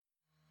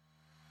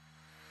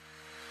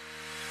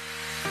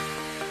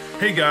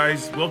Hey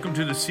guys, welcome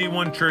to the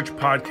C1 Church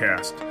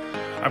podcast.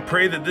 I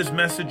pray that this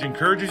message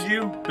encourages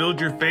you,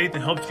 builds your faith,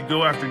 and helps you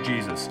go after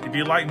Jesus. If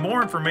you'd like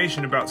more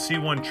information about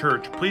C1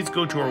 Church, please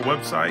go to our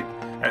website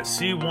at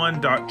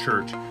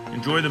c1.church.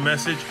 Enjoy the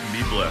message and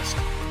be blessed.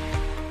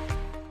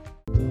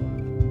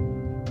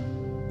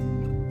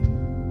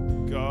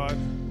 God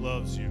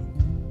loves you.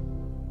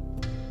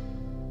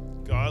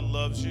 God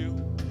loves you.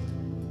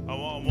 I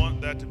want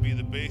that to be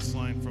the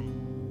baseline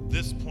from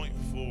this point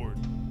forward.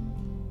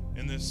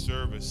 In this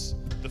service,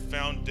 the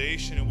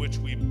foundation in which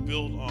we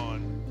build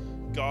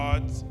on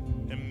God's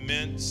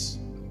immense,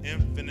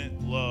 infinite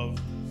love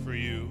for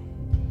you.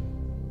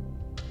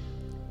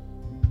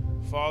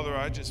 Father,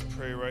 I just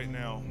pray right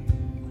now.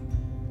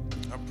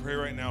 I pray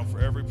right now for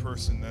every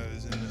person that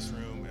is in this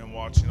room and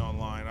watching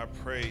online. I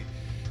pray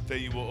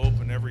that you will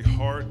open every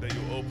heart, that you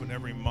will open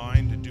every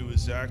mind to do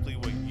exactly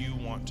what you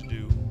want to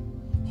do.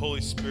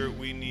 Holy Spirit,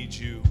 we need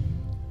you.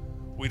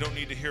 We don't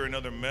need to hear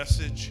another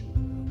message.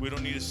 We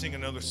don't need to sing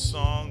another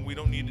song. We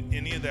don't need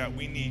any of that.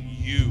 We need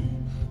you.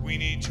 We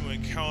need to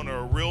encounter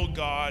a real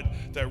God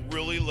that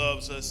really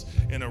loves us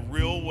in a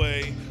real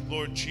way.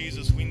 Lord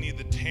Jesus, we need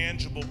the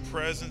tangible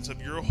presence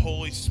of your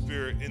Holy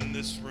Spirit in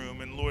this room.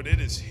 And Lord, it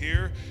is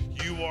here.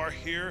 You are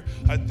here.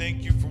 I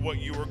thank you for what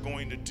you are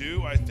going to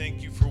do. I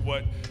thank you for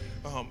what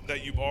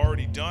that you've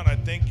already done. I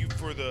thank you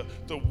for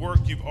the work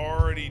you've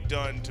already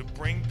done to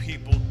bring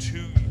people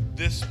to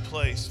this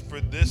place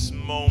for this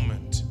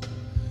moment.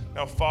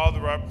 Now,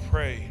 Father, I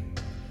pray,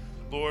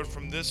 Lord,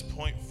 from this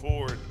point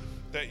forward,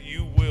 that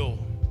you will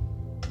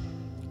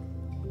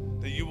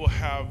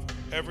have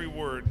every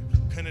word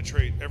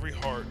penetrate every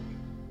heart.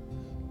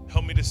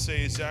 Help me to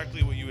say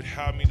exactly what you would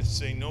have me to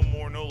say, no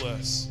more, no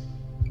less.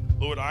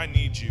 Lord, I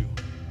need you.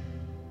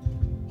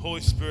 Holy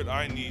Spirit,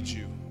 I need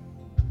you.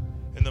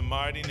 In the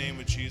mighty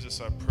name of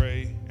Jesus, I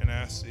pray and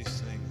ask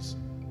these things.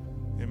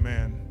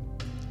 Amen.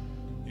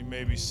 You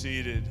may be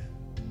seated.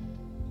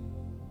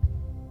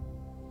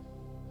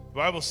 The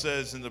Bible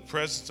says, in the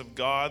presence of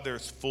God, there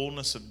is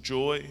fullness of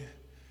joy.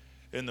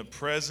 In the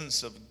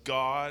presence of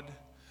God,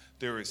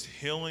 there is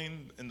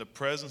healing. In the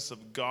presence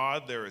of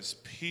God, there is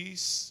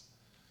peace.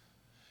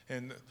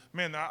 And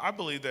man, I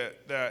believe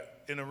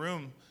that in a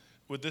room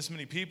with this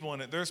many people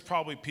in it, there's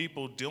probably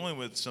people dealing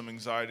with some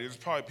anxiety. There's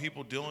probably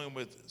people dealing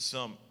with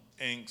some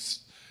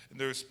angst.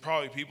 There's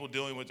probably people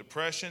dealing with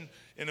depression.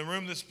 In a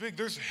room this big,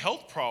 there's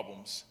health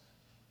problems.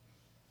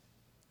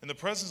 In the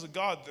presence of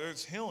God,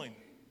 there's healing.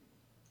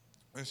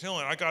 There's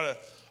healing. I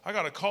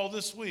got a call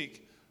this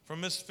week from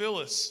Miss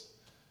Phyllis.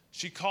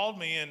 She called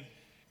me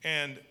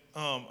and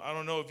I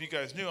don't know if you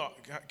guys knew.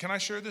 Can I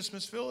share this,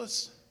 Miss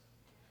Phyllis?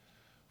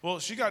 Well,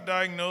 she got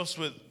diagnosed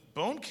with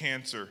bone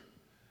cancer,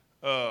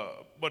 a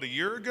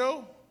year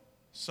ago?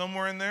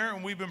 Somewhere in there,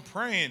 and we've been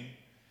praying.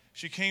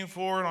 She came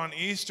forward on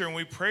Easter and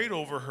we prayed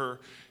over her,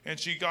 and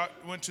she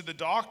went to the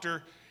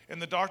doctor, and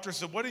the doctor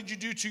said, "What did you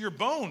do to your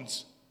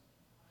bones?"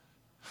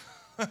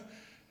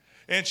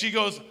 And she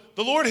goes,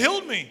 "The Lord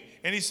healed me."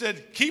 And he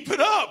said, "Keep it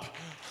up."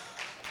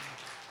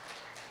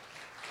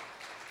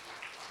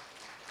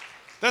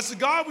 That's the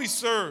God we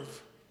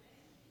serve.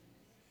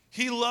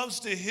 He loves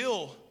to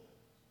heal.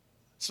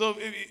 So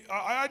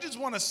I just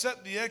want to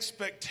set the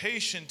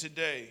expectation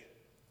today.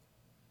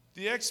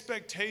 The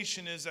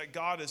expectation is that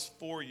God is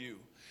for you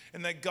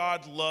and that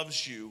God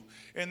loves you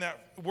and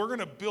that we're going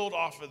to build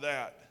off of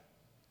that.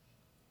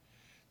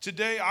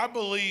 Today, I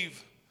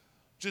believe,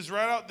 just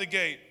right out the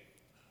gate,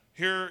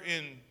 here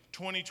in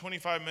 20,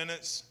 25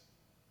 minutes,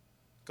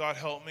 God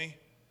help me,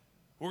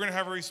 we're going to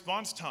have a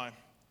response time.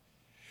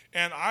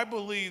 And I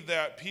believe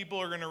that people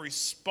are going to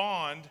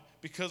respond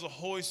because the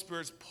Holy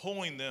Spirit's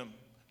pulling them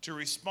to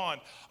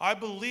respond. I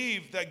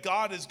believe that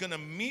God is going to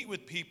meet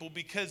with people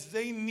because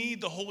they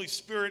need the Holy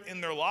Spirit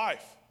in their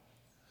life.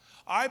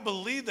 I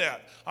believe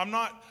that.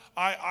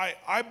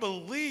 I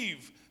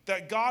believe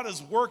that God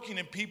is working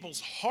in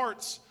people's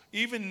hearts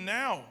even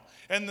now.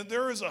 And that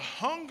there is a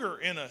hunger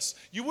in us.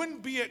 You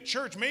wouldn't be at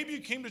church. Maybe you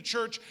came to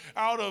church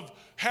out of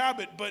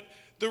habit, but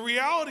the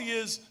reality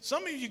is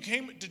some of you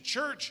came to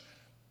church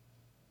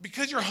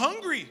because you're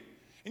hungry.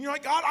 And you're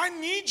like, "God, I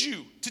need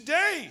you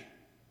today."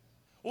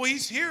 Well,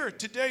 he's here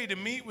today to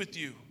meet with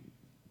you.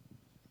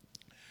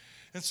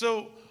 And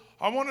so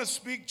I want to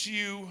speak to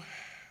you.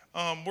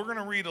 We're going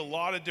to read a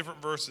lot of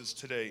different verses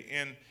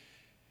today.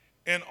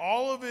 And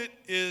all of it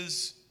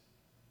is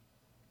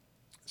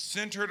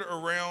centered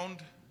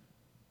around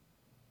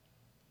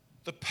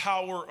the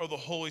power of the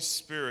Holy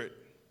Spirit.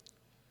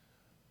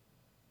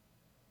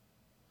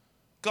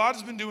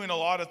 God's been doing a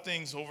lot of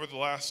things over the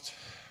last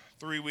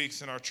 3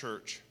 weeks in our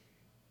church.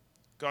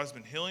 God's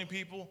been healing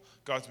people.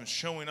 God's been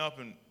showing up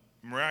in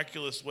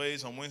miraculous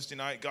ways on Wednesday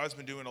night. God's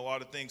been doing a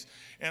lot of things.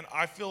 And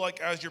I feel like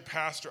as your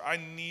pastor, I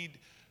need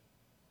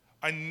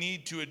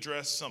to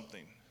address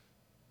something.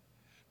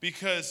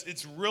 Because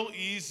it's real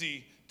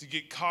easy to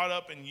get caught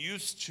up and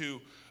used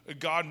to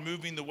God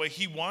moving the way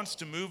he wants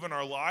to move in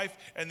our life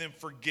and then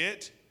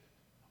forget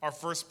our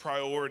first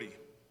priority.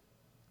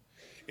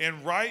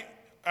 And right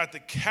at the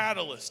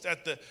catalyst,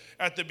 at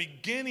the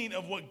beginning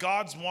of what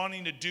God's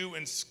wanting to do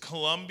in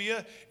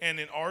Columbia and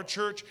in our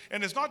church.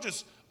 And it's not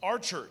just our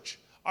church.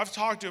 I've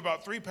talked to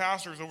about 3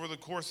 pastors over the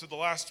course of the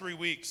last 3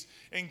 weeks,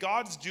 and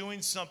God's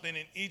doing something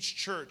in each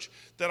church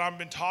that I've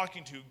been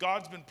talking to.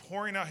 God's been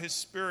pouring out his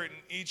Spirit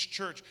in each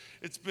church.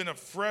 It's been a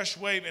fresh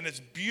wave, and it's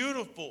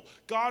beautiful.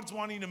 God's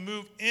wanting to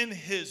move in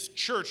his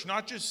church,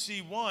 not just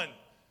C1.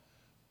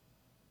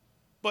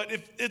 But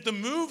if the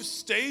move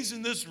stays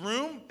in this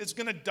room, it's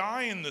going to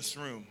die in this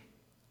room.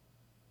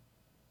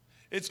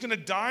 It's going to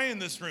die in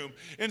this room.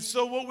 And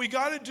so what we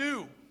got to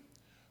do,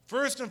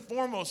 first and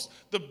foremost,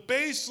 the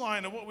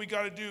baseline of what we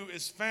got to do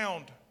is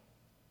found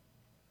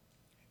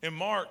in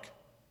Mark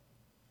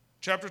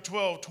chapter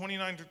 12,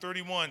 29 to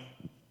 31.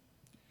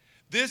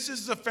 This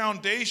is the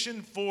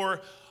foundation for,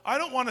 I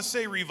don't want to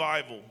say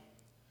revival,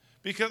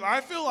 because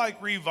I feel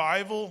like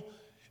revival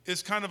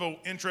is kind of an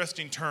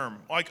interesting term.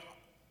 Like,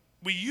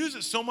 we use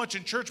it so much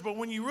in church, but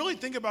when you really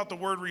think about the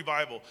word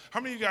revival,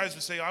 how many of you guys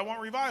would say, I want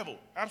revival?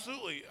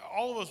 Absolutely.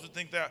 All of us would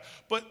think that.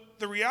 But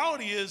the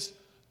reality is,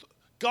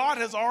 God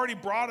has already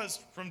brought us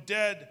from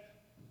dead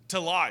to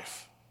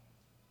life.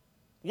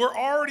 We're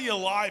already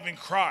alive in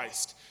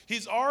Christ.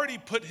 He's already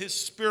put his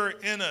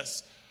Spirit in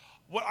us.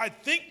 What I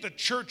think the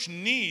church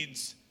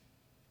needs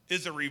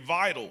is a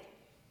revival.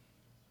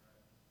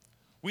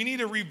 We need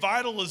a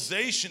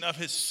revitalization of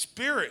his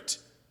Spirit.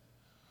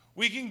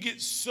 We can get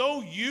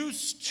so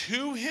used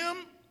to him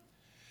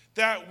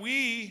that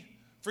we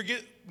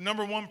forget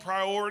number one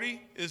priority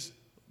is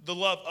the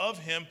love of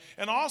him.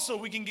 And also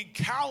we can get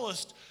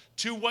calloused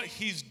to what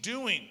he's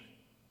doing.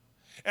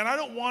 And I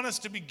don't want us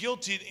to be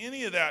guilty of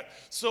any of that.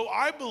 So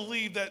I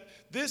believe that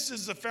this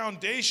is the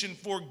foundation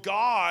for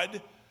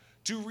God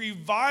to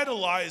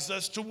revitalize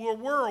us to where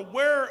we're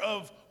aware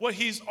of what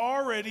he's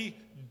already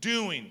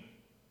doing.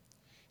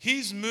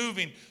 He's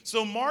moving.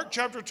 So Mark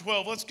chapter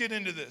 12, let's get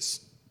into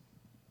this.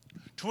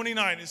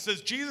 29, it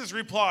says, Jesus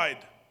replied,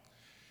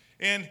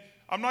 and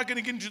I'm not going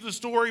to get into the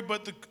story,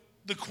 but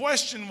the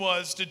question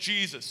was to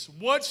Jesus,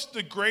 what's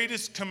the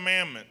greatest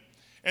commandment?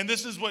 And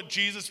this is what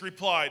Jesus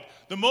replied.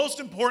 The most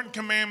important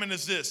commandment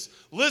is this.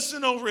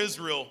 Listen, O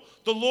Israel,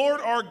 the Lord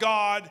our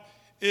God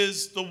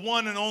is the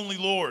one and only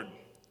Lord.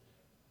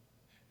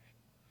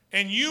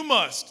 And you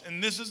must,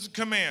 and this is a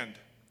command,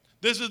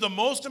 this is the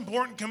most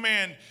important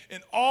command in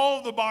all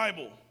of the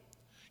Bible.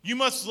 You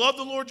must love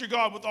the Lord your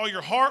God with all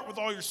your heart, with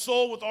all your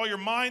soul, with all your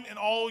mind, and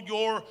all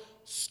your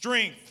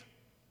strength.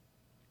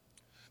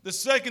 The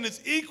second is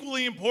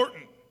equally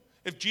important.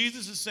 If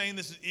Jesus is saying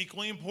this is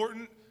equally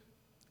important,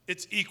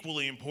 it's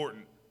equally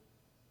important.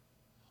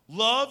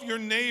 Love your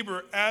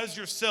neighbor as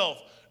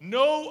yourself.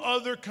 No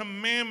other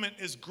commandment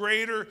is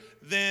greater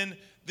than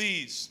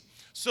these.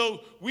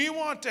 So we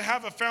want to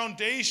have a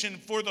foundation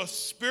for the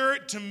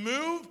Spirit to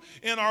move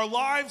in our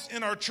lives,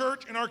 in our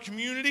church, in our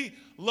community.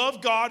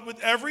 Love God with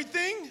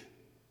everything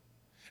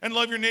and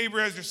love your neighbor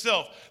as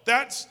yourself.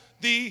 That's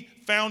the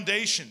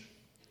foundation.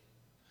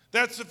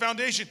 That's the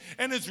foundation.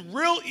 And it's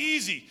real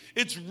easy.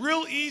 It's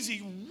real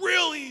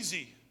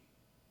easy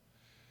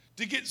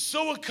to get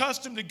so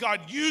accustomed to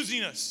God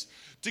using us,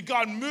 to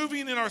God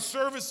moving in our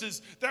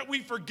services, that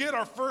we forget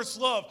our first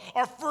love,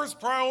 our first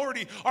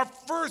priority, our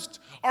first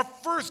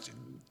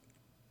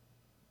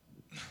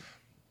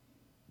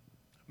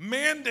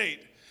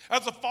mandate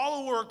as a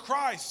follower of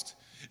Christ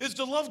is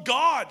to love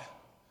God.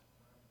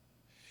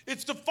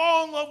 It's to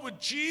fall in love with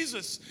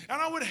Jesus.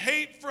 And I would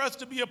hate for us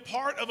to be a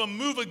part of a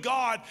move of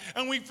God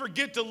and we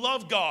forget to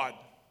love God.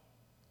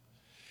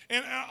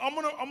 And I'm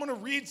gonna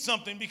read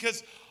something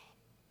because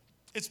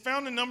it's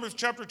found in Numbers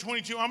chapter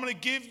 22. I'm going to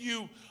give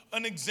you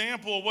an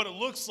example of what it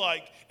looks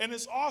like. And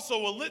it's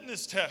also a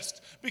litmus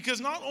test. Because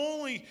not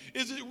only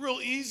is it real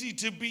easy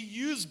to be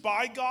used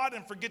by God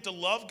and forget to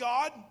love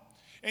God,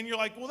 and you're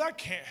like, well, that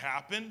can't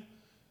happen.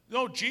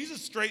 No,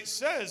 Jesus straight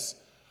says,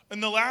 in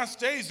the last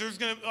days, there's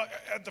going to,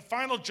 at the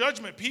final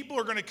judgment, people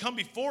are going to come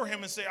before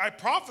him and say, I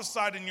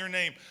prophesied in your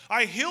name.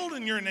 I healed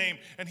in your name.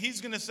 And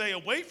he's going to say,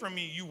 away from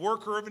me, you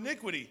worker of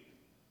iniquity.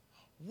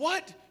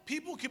 What?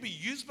 People could be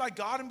used by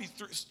God and be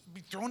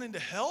thrown into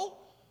hell?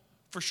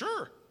 For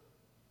sure.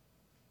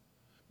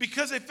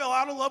 Because they fell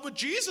out of love with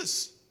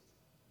Jesus.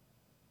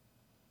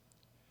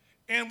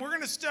 And we're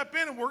going to step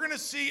in and we're going to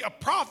see a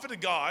prophet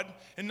of God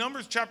in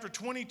Numbers chapter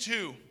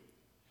 22.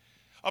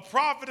 A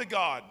prophet of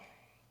God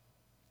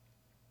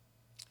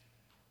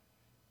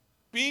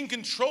being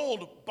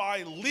controlled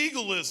by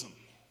legalism.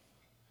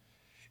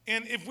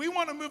 And if we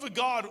want to move with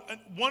God,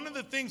 one of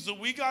the things that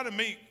we got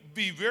to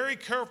be very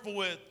careful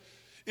with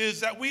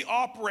is that we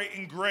operate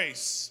in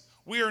grace.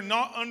 We are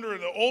not under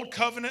the old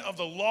covenant of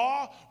the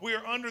law. We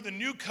are under the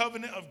new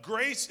covenant of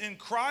grace in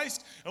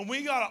Christ. And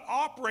we got to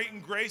operate in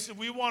grace if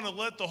we want to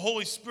let the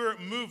Holy Spirit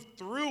move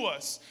through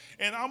us.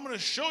 And I'm going to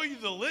show you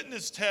the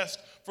litmus test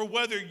for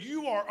whether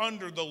you are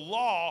under the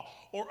law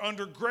or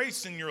under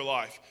grace in your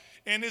life.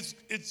 And it's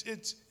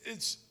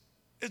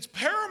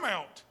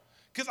paramount.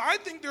 Because I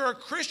think there are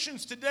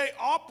Christians today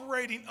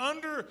operating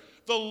under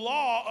the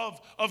law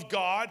of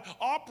God,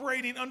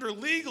 operating under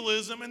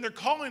legalism, and they're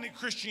calling it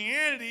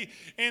Christianity,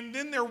 and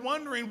then they're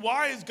wondering,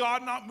 why is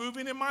God not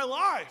moving in my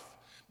life?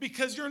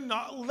 Because you're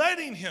not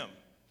letting him.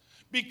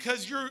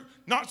 Because you're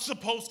not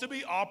supposed to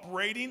be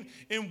operating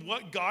in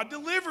what God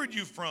delivered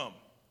you from.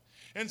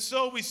 And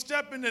so we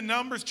step into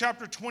Numbers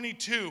chapter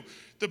 22.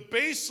 The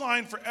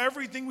baseline for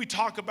everything we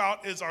talk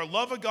about is our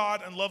love of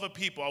God and love of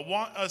people. I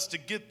want us to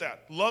get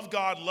that. Love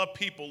God, love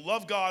people.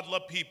 Love God,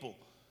 love people.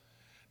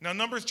 Now,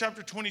 Numbers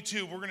chapter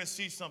 22, we're going to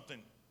see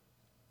something.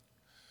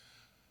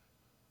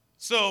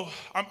 So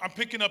I'm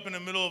picking up in the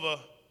middle of a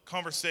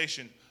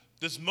conversation.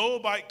 This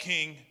Moabite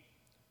king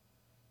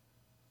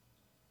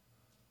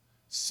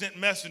sent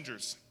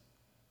messengers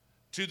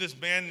to this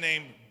man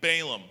named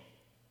Balaam.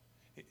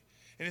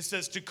 And it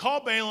says, to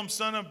call Balaam,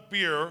 son of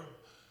Beor,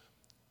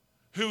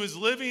 who is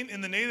living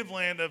in the native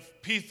land of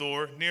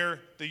Pethor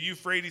near the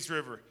Euphrates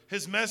River.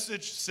 His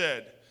message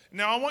said,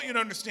 now I want you to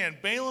understand,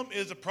 Balaam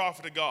is a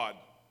prophet of God.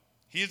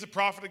 He is a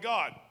prophet of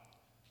God.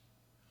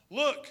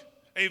 Look,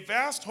 a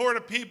vast horde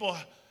of people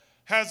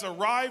has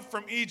arrived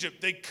from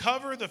Egypt. They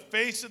cover the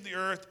face of the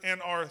earth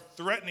and are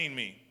threatening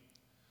me.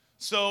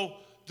 So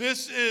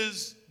this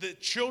is the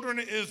children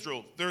of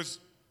Israel. There's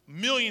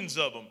millions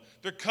of them.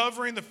 They're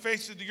covering the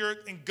face of the earth,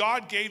 and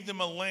God gave them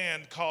a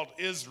land called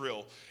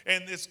Israel.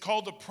 And it's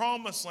called the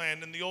Promised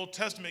Land in the Old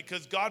Testament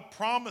because God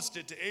promised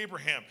it to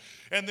Abraham.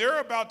 And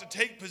they're about to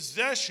take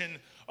possession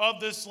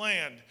of this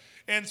land.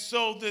 And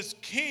so this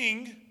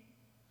king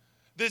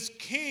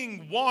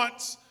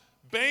wants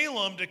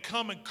Balaam to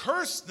come and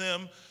curse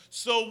them,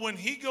 so when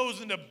he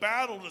goes into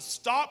battle to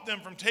stop them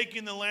from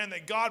taking the land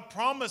that God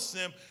promised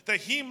them, that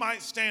he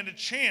might stand a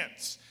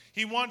chance.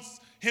 He wants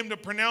him to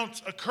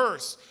pronounce a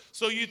curse.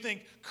 So you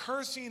think,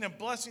 cursing and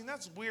blessing,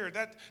 that's weird.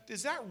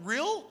 Is that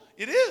real?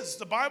 It is.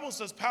 The Bible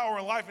says power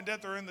and life and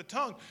death are in the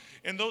tongue,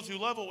 and those who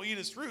love it will eat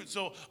its fruit.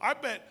 So I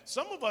bet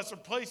some of us are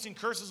placing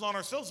curses on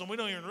ourselves, and we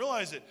don't even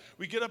realize it.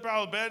 We get up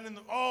out of bed, and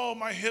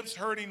my hip's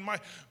hurting.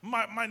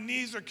 My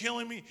knees are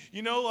killing me.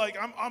 Like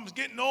I'm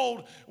getting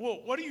old. Well,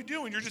 what are you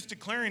doing? You're just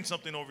declaring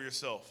something over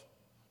yourself.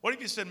 What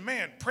if you said,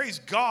 man, praise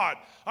God,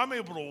 I'm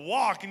able to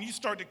walk, and you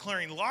start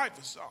declaring life?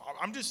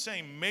 I'm just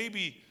saying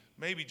maybe,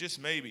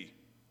 just maybe,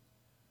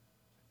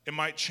 it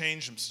might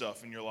change some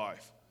stuff in your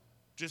life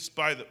just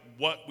by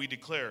what we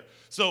declare.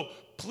 So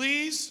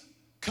please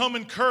come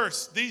and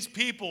curse these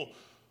people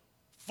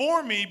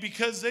for me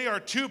because they are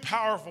too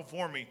powerful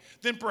for me.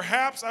 Then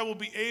perhaps I will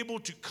be able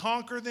to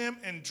conquer them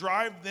and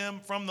drive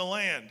them from the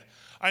land.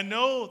 I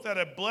know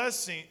that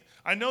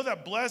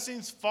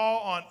blessings fall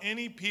on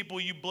any people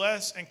you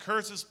bless, and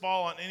curses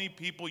fall on any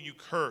people you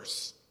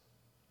curse.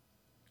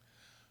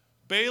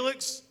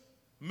 Balak's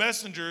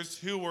messengers,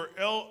 who were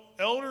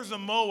elders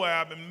of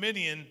Moab and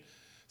Midian,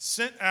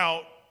 sent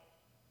out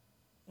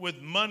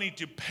with money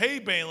to pay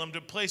Balaam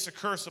to place a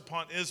curse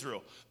upon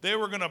Israel. They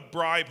were going to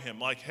bribe him,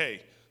 like,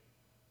 hey,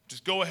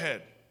 just go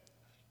ahead.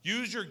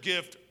 Use your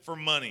gift for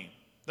money.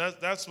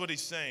 That's what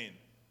he's saying.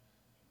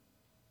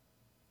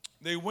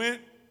 They went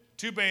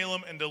to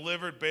Balaam and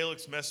delivered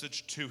Balak's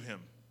message to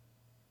him.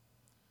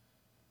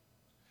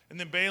 And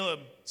then Balaam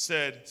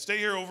said, stay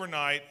here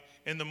overnight.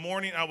 In the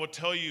morning, I will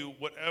tell you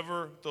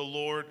whatever the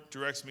Lord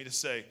directs me to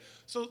say.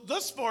 So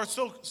thus far,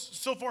 so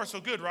far,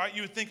 so good, right?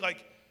 You would think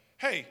like,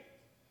 hey,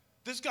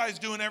 this guy's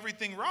doing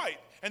everything right.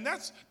 And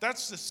that's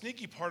the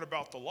sneaky part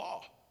about the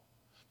law.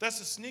 That's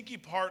the sneaky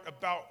part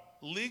about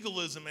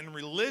legalism and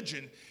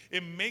religion.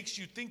 It makes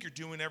you think you're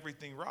doing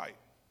everything right.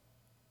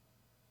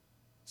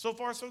 So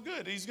far, so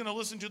good. He's going to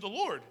listen to the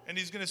Lord, and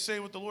he's going to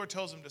say what the Lord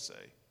tells him to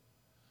say.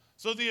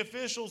 So the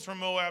officials from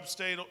Moab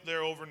stayed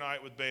there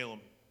overnight with Balaam.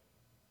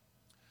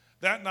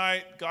 That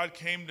night, God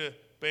came to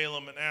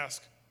Balaam and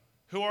asked,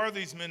 who are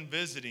these men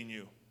visiting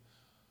you?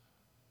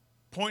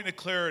 Point of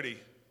clarity,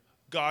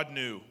 God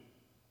knew.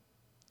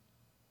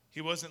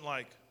 He wasn't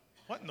like,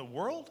 what in the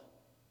world?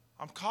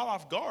 I'm caught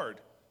off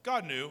guard.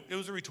 God knew. It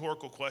was a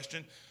rhetorical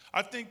question.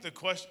 I think the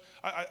question,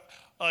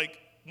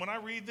 when I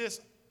read this,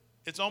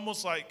 it's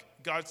almost like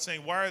God's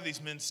saying, why are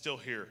these men still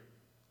here?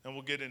 And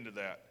we'll get into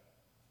that.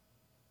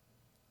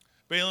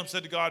 Balaam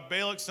said to God,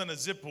 Balak, son of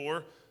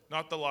Zippor,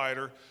 not the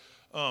lighter,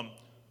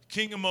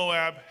 king of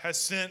Moab, has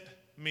sent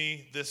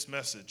me this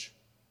message.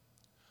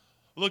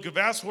 Look, a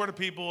vast horde of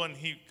people, and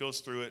he goes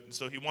through it, and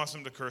so he wants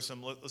them to curse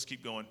him. Let's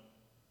keep going.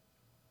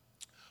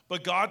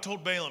 But God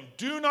told Balaam,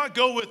 do not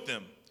go with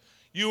them.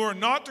 You are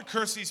not to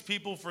curse these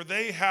people, for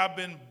they have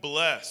been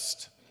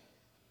blessed.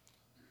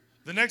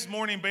 The next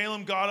morning,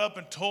 Balaam got up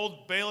and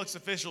told Balak's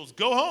officials,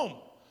 go home.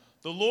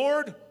 The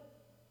Lord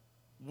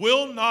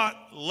will not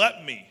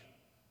let me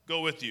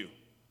go with you.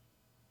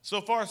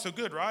 So far, so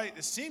good, right?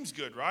 It seems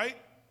good, right?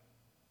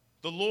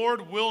 The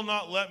Lord will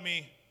not let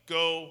me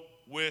go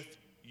with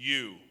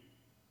you.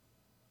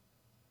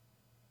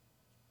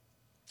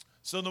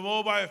 So the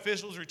Moabite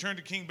officials returned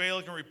to King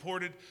Balak and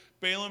reported,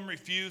 Balaam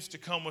refused to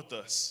come with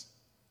us.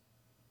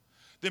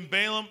 Then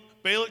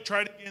Balak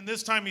tried again.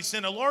 This time he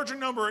sent a larger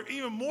number of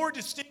even more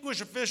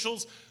distinguished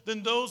officials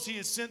than those he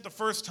had sent the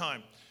first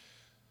time.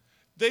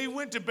 They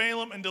went to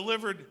Balaam and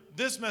delivered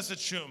this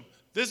message to him.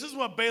 This is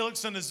what Balak,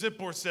 son of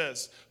Zippor,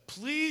 says.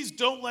 Please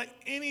don't let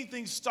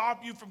anything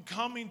stop you from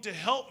coming to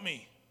help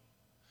me.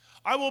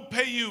 I will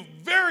pay you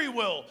very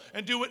well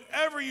and do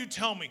whatever you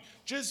tell me.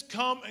 Just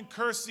come and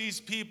curse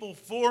these people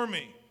for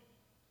me.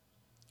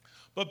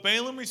 But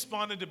Balaam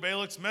responded to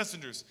Balak's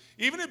messengers.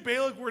 Even if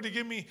Balak were to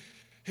give me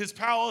his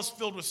palace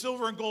filled with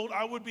silver and gold,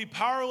 I would be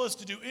powerless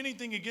to do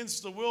anything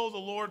against the will of the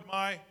Lord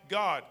my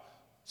God.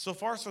 So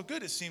far, so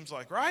good, it seems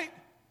like, right?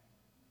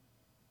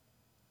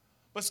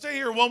 But stay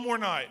here one more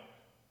night,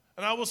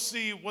 and I will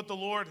see if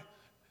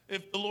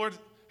the Lord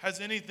has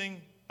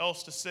anything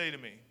else to say to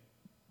me.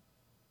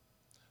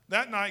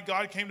 That night,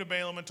 God came to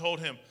Balaam and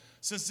told him,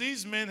 since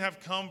these men have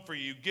come for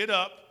you, get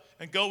up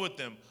and go with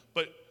them,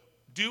 but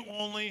do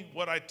only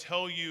what I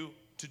tell you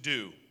to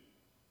do.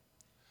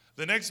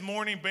 The next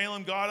morning,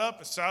 Balaam got up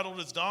and saddled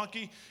his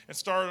donkey and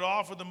started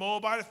off with the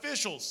Moabite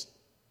officials.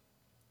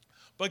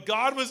 But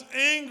God was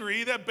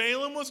angry that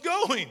Balaam was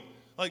going.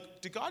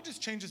 Like, did God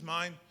just change his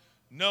mind?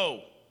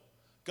 No.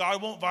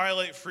 God won't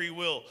violate free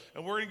will.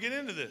 And we're going to get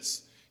into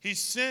this. He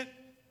sent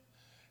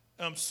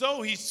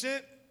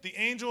the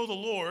angel of the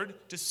Lord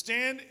to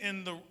stand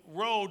in the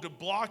road to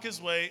block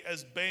his way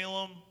as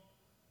Balaam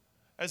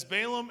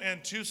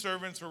and two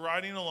servants were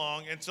riding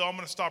along. And so I'm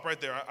going to stop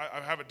right there. I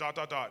have it ...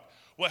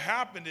 What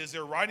happened is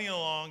they're riding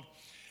along,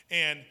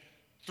 and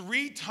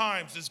 3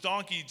 times this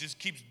donkey just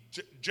keeps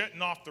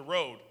jetting off the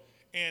road.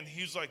 And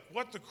he's like,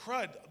 what the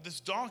crud? This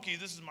donkey,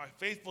 this is my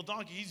faithful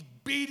donkey. He's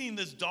beating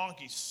this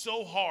donkey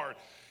so hard.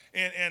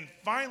 And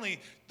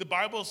finally, the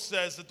Bible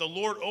says that the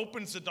Lord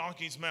opens the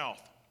donkey's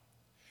mouth.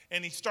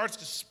 And he starts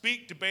to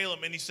speak to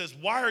Balaam, and he says,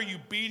 why are you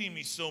beating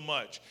me so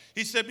much?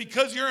 He said,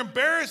 because you're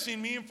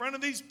embarrassing me in front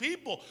of these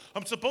people.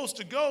 I'm supposed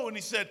to go. And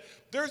he said,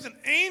 there's an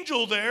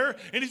angel there,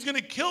 and he's going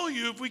to kill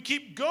you if we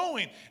keep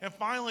going. And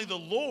finally, the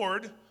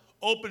Lord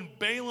opened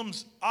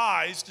Balaam's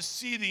eyes to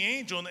see the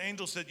angel, and the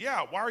angel said,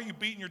 yeah, why are you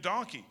beating your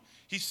donkey?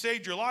 He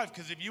saved your life,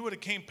 because if you would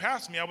have came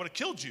past me, I would have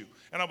killed you,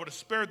 and I would have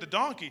spared the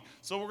donkey.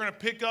 So we're going to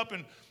pick up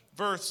in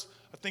verse,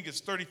 I think it's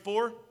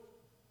 31.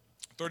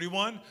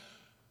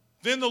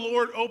 Then the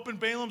Lord opened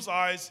Balaam's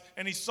eyes,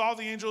 and he saw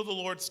the angel of the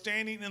Lord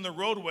standing in the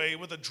roadway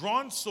with a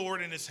drawn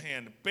sword in his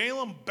hand.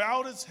 Balaam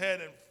bowed his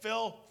head and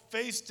fell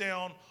face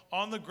down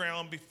on the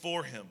ground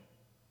before him.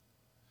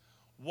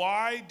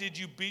 Why did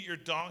you beat your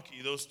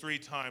donkey those 3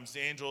 times?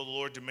 The angel of the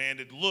Lord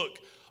demanded. Look,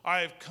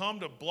 I have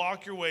come to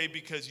block your way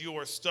because you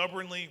are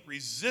stubbornly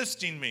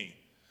resisting me.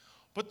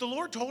 But the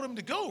Lord told him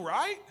to go,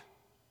 right?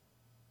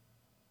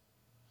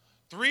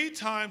 3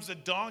 times the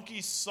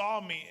donkey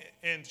saw me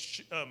and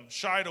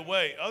shied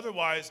away.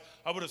 Otherwise,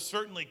 I would have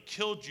certainly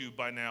killed you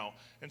by now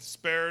and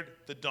spared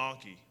the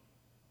donkey.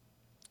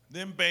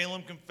 Then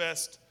Balaam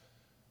confessed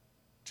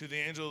to the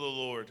angel of the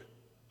Lord,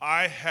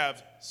 I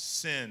have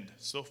sinned.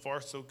 So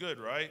far, so good,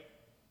 right?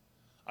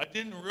 I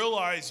didn't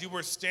realize you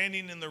were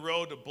standing in the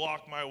road to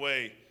block my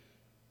way.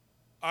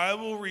 I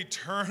will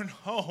return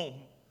home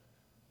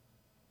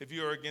if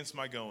you are against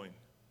my going.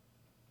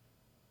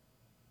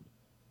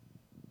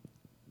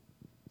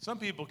 Some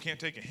people can't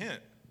take a hint.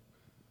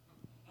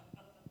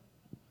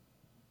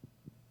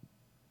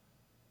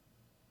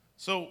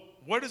 So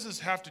what does this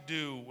have to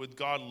do with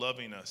God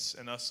loving us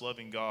and us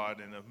loving God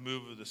and a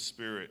move of the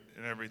Spirit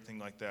and everything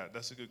like that?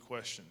 That's a good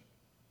question.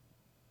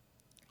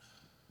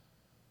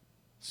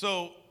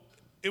 So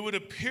it would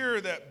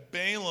appear that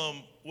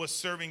Balaam was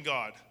serving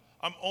God.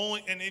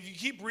 And if you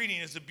keep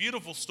reading, it's a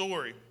beautiful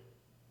story.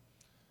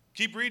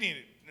 Keep reading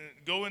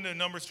it. Go into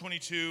Numbers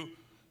 22.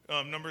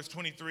 Numbers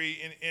 23,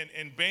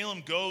 and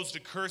Balaam goes to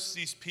curse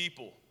these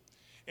people.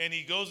 And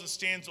he goes and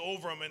stands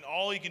over them, and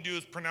all he can do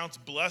is pronounce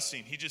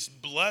blessing. He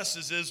just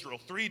blesses Israel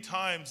 3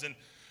 times, and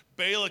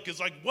Balak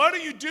is like, what are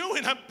you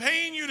doing? I'm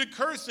paying you to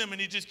curse them.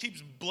 And he just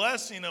keeps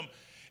blessing them.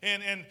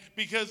 And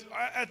because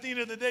at the end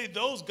of the day,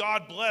 those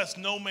God bless,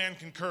 no man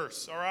can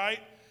curse, all right?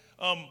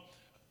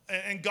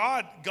 And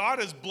God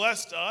has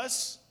blessed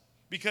us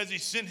because he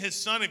sent his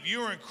son. If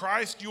you are in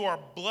Christ, you are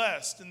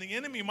blessed. And the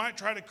enemy might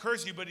try to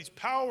curse you, but he's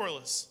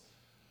powerless.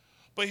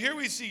 But here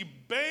we see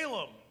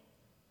Balaam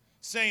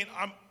saying,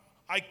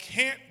 I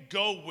can't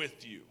go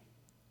with you.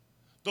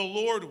 The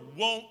Lord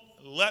won't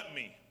let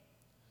me.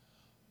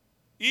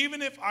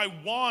 Even if I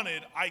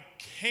wanted, I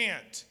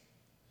can't.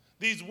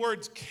 These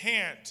words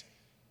can't.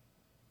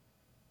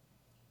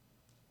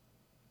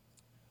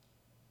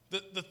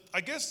 I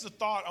guess the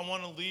thought I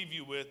want to leave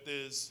you with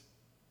is,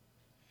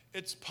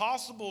 it's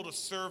possible to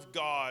serve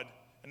God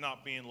and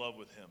not be in love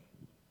with him.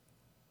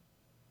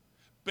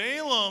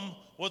 Balaam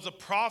was a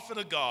prophet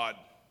of God.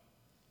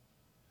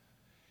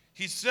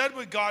 He said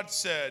what God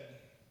said,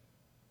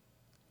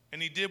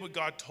 and he did what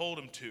God told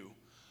him to.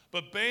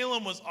 But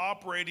Balaam was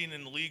operating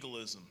in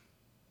legalism.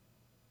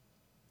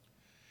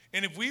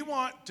 And if we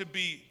want to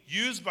be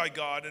used by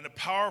God in a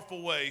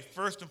powerful way,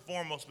 first and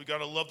foremost, we got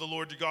to love the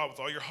Lord your God with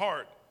all your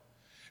heart.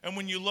 And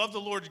when you love the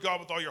Lord your God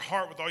with all your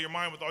heart, with all your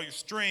mind, with all your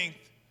strength,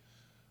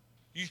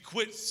 You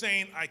quit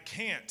saying, I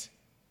can't.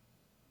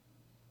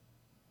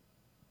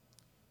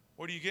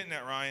 What are you getting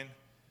at, Ryan?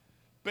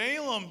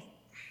 Balaam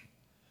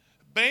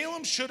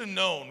should have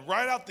known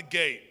right out the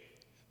gate,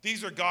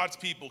 these are God's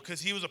people,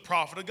 because he was a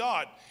prophet of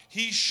God.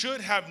 He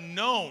should have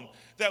known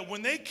that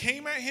when they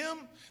came at him,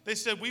 they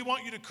said, we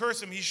want you to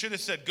curse him. He should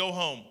have said, go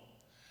home.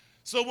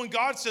 So when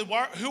God said,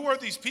 who are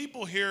these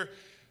people here?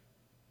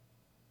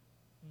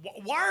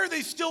 Why are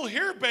they still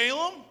here,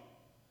 Balaam?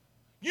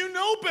 You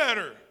know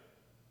better.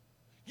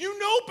 You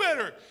know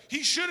better.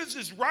 He should have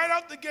just right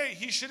out the gate,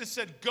 he should have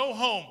said, go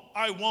home,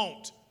 I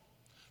won't.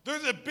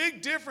 There's a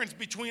big difference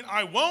between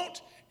I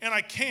won't and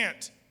I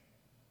can't.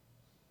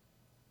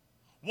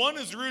 One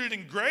is rooted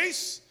in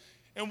grace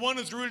and one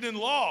is rooted in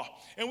law.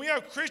 And we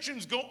have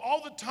Christians go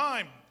all the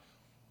time,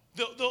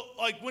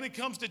 like when it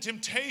comes to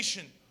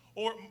temptation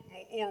or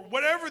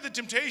whatever the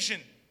temptation.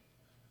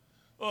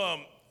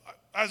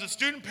 As a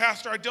student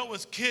pastor, I dealt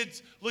with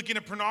kids looking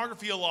at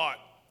pornography a lot.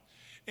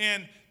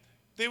 And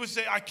they would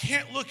say, I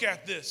can't look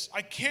at this.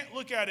 I can't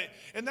look at it.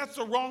 And that's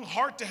the wrong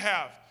heart to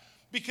have.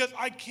 Because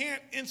I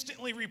can't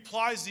instantly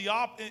implies the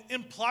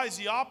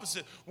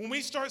opposite. When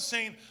we start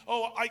saying,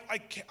 oh,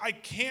 I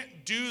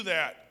can't do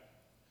that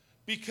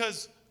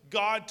because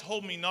God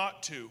told me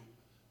not to.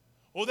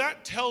 Well,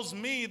 that tells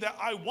me that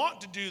I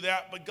want to do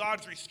that, but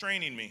God's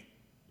restraining me.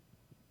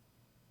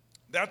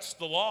 That's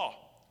the law.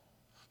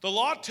 The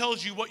law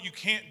tells you what you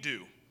can't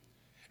do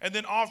and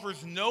then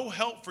offers no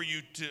help for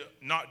you to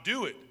not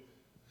do it.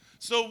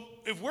 So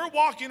if we're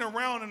walking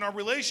around in our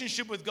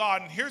relationship with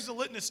God, and here's the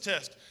litmus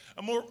test,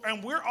 and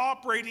we're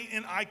operating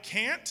in I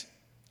can't,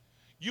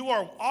 you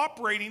are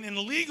operating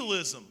in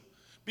legalism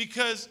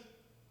because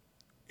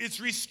it's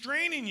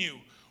restraining you.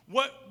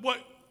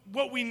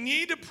 What we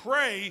need to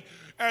pray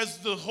as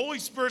the Holy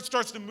Spirit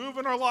starts to move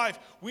in our life,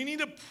 we need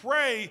to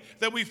pray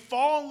that we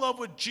fall in love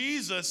with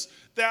Jesus,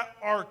 that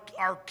our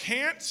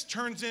can'ts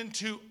turns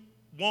into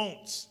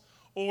won'ts,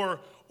 or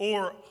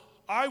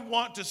I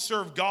want to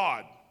serve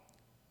God.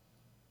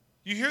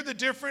 You hear the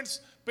difference?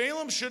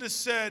 Balaam should have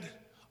said,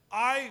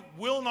 I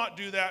will not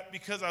do that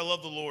because I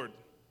love the Lord.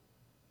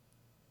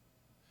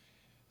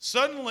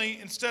 Suddenly,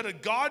 instead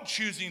of God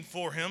choosing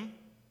for him,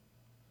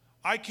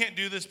 I can't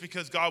do this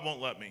because God won't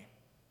let me.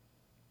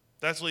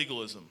 That's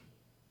legalism.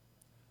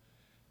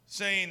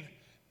 Saying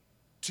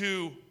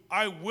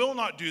I will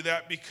not do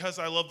that because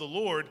I love the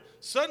Lord,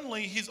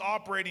 suddenly he's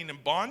operating in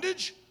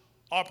bondage,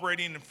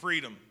 operating in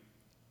freedom.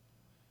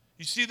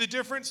 You see the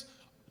difference?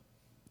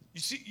 You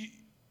see,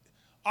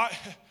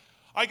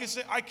 I can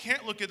say, I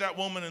can't look at that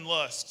woman in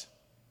lust.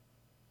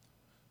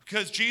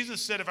 Because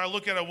Jesus said, if I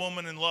look at a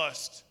woman in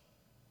lust,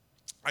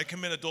 I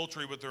commit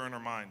adultery with her in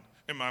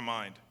my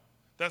mind.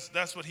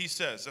 That's what he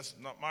says. That's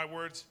not my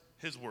words,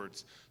 his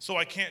words. So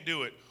I can't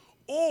do it.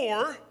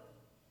 Or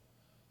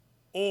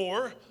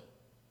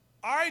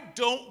I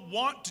don't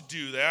want to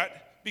do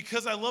that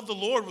because I love the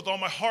Lord with all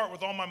my heart,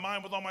 with all my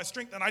mind, with all my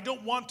strength, and I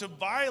don't want to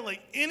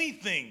violate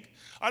anything.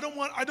 I don't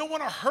want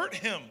to hurt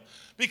him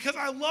because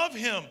I love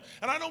him,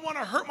 and I don't want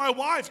to hurt my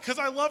wife because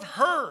I love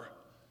her.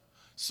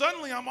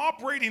 Suddenly I'm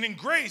operating in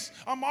grace.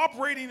 I'm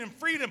operating in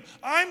freedom.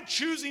 I'm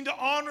choosing to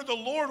honor the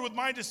Lord with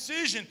my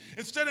decision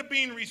instead of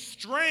being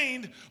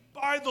restrained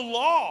by the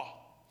law.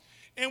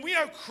 And we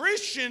have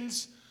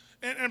Christians,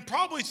 and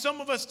probably some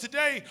of us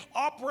today,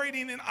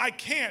 operating in I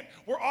can't.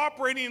 We're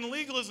operating in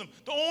legalism.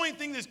 The only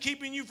thing that's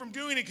keeping you from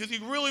doing it because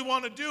you really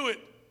want to do it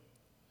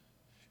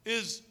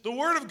is the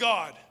Word of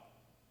God.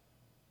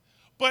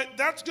 But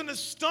that's going to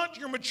stunt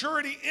your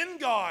maturity in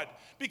God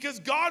because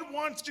God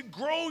wants to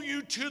grow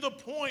you to the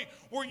point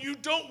where you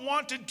don't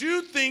want to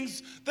do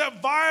things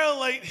that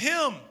violate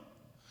Him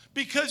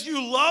because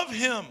you love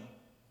Him.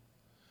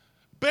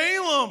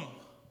 Balaam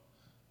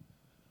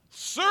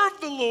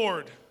served the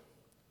Lord.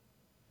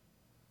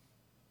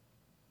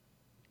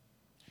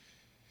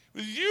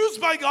 Was used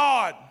by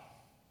God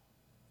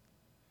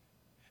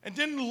and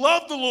didn't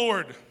love the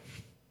Lord.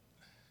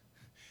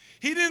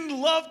 He didn't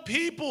love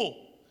people.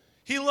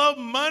 He loved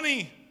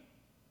money.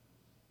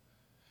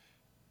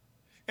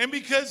 And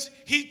because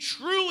he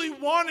truly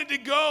wanted to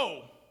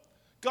go,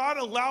 God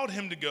allowed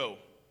him to go.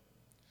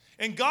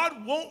 And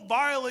God won't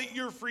violate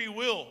your free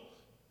will.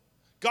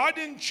 God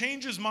didn't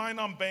change his mind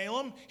on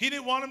Balaam. He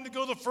didn't want him to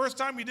go the first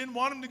time. He didn't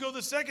want him to go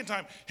the second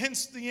time.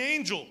 Hence the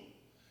angel.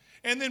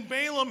 And then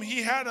Balaam,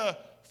 he had a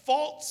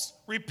false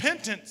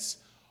repentance.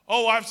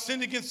 Oh, I've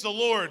sinned against the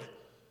Lord.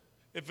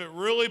 If it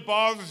really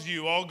bothers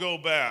you, I'll go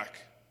back.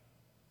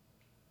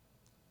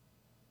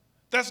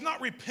 That's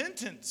not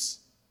repentance.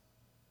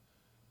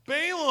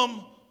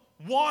 Balaam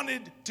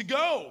wanted to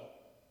go.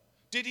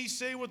 Did he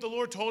say what the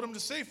Lord told him to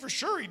say? For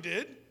sure he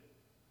did.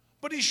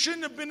 But he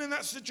shouldn't have been in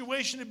that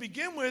situation to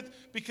begin with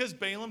because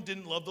Balaam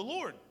didn't love the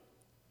Lord.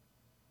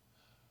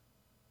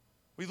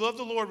 We love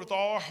the Lord with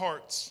all our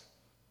hearts,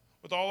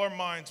 with all our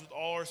minds, with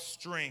all our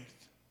strength.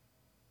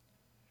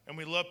 And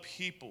we love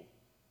people.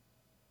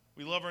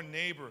 We love our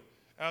neighbor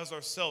as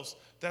ourselves.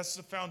 That's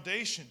the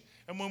foundation.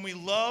 And when we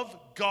love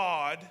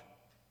God,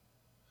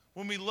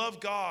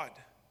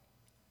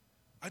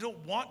 I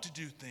don't want to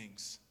do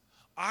things.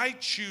 I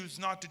choose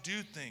not to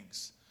do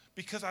things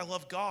because I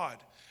love God.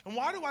 And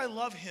why do I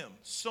love him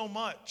so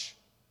much?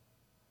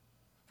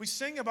 We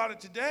sing about it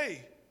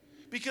today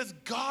because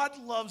God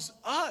loves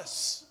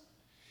us.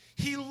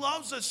 He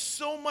loves us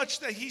so much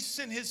that he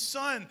sent his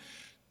son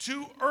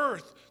to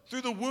earth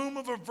through the womb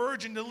of a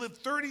virgin to live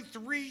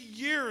 33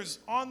 years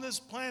on this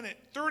planet,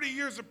 30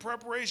 years of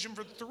preparation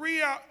for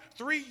 3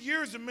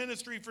 years of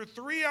ministry, for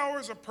 3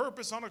 hours of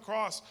purpose on a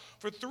cross,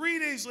 for 3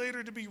 days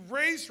later to be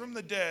raised from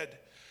the dead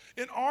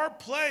in our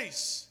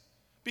place.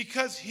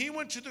 Because he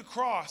went to the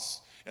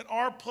cross in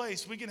our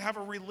place, we can have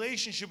a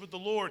relationship with the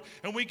Lord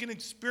and we can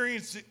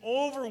experience the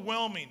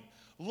overwhelming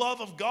love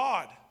of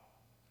God.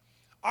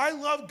 I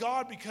love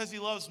God because he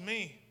loves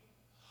me.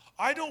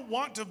 I don't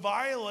want to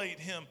violate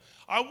him.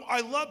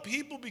 I love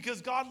people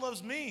because God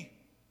loves me.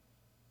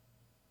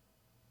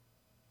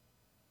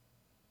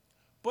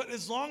 But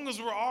as long as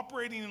we're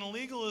operating in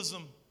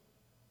legalism,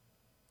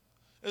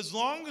 as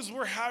long as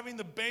we're having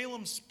the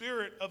Balaam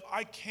spirit of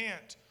I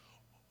can't,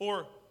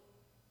 or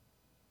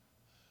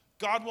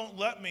God won't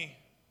let me,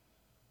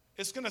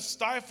 it's going to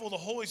stifle the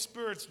Holy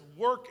Spirit's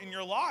work in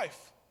your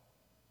life.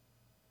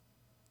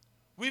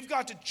 We've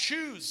got to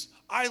choose.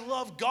 I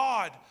love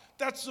God.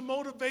 That's the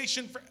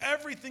motivation for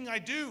everything I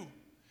do.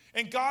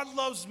 And God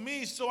loves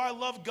me, so I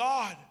love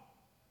God.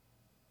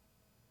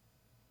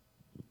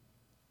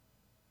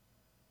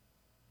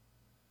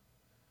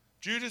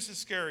 Judas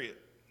Iscariot.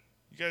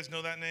 You guys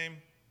know that name?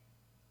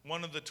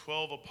 One of the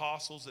 12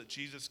 apostles that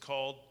Jesus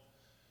called.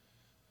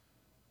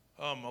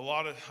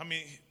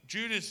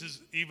 Judas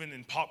is even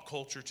in pop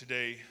culture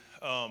today.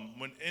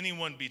 When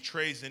anyone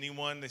betrays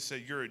anyone, they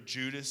say, you're a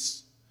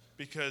Judas.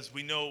 Because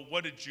we know,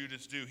 what did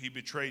Judas do? He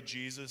betrayed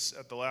Jesus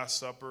at the Last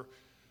Supper.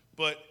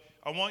 But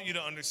I want you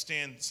to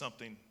understand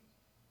something.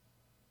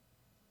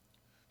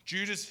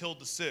 Judas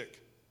healed the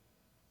sick.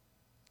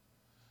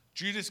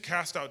 Judas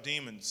cast out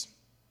demons.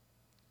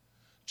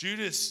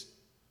 Judas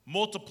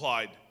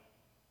multiplied.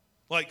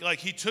 Like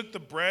he took the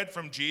bread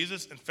from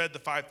Jesus and fed the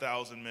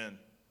 5,000 men.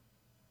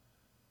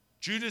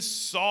 Judas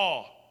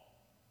saw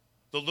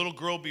the little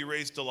girl be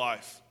raised to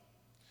life.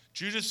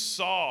 Judas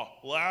saw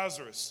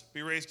Lazarus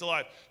be raised to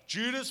life.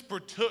 Judas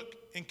partook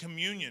in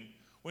communion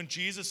when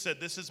Jesus said,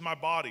 this is my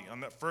body,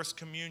 on that first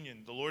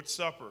communion, the Lord's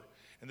Supper.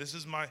 And this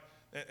is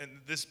and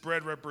this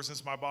bread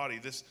represents my body.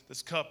 This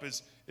cup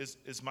is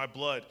my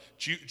blood.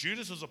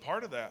 Judas was a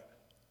part of that.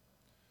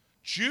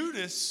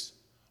 Judas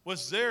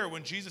was there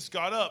when Jesus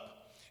got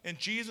up, and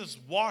Jesus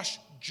washed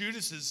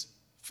Judas's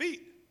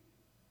feet.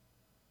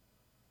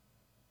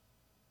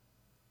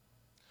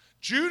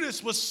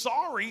 Judas was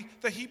sorry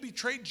that he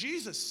betrayed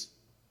Jesus.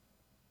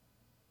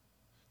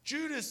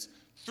 Judas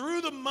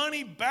threw the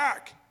money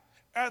back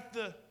at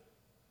the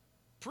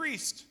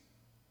priest.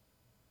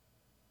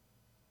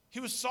 He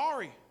was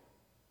sorry.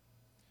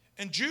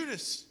 And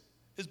Judas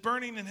is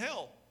burning in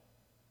hell.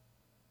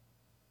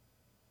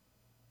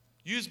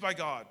 Used by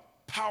God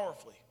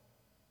powerfully.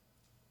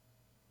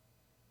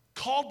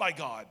 Called by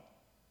God.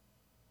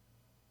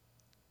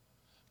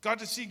 Got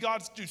to see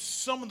God do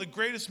some of the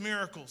greatest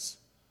miracles.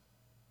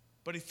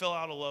 But he fell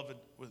out of love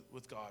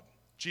with God.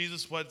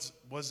 Jesus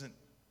wasn't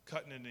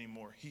cutting it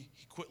anymore. He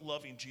quit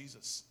loving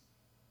Jesus.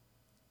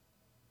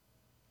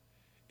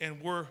 And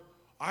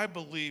I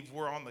believe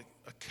we're on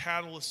a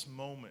catalyst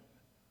moment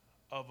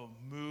of a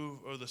move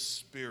of the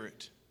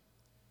Spirit.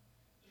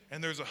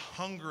 And there's a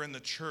hunger in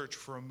the church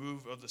for a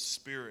move of the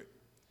Spirit.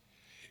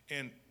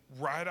 And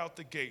right out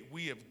the gate,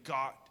 we have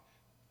got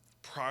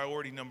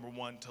priority number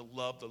one, to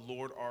love the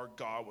Lord our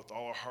God with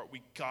all our heart.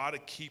 We got to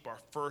keep our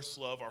first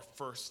love our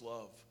first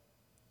love.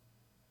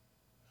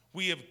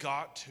 We have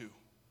got to.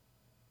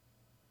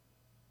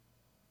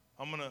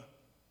 I'm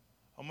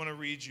gonna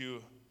read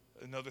you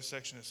another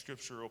section of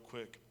scripture real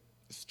quick.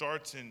 It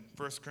starts in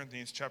 1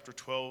 Corinthians chapter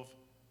 12,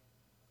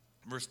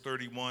 verse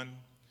 31.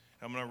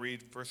 I'm gonna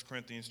read 1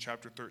 Corinthians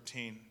chapter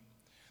 13.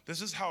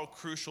 This is how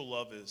crucial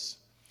love is.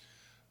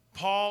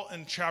 Paul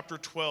in chapter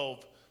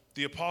 12,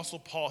 the Apostle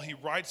Paul, he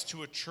writes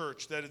to a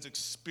church that is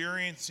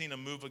experiencing a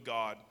move of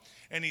God.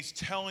 And he's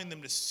telling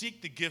them to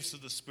seek the gifts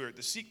of the Spirit,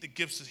 to seek the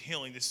gifts of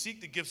healing, to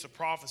seek the gifts of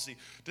prophecy,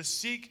 to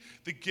seek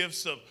the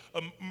gifts of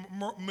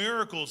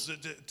miracles,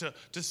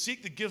 to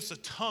seek the gifts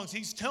of tongues.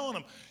 He's telling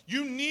them,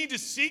 you need to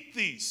seek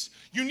these.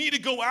 You need to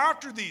go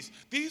after these.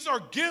 These are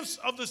gifts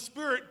of the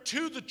Spirit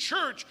to the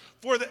church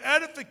for the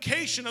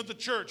edification of the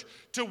church,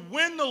 to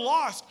win the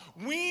lost.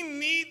 We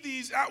need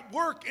these at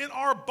work in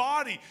our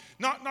body,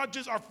 not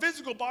just our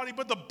physical body,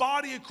 but the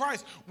body of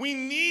Christ. We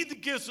need the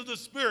gifts of the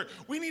Spirit.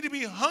 We need to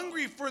be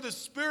hungry for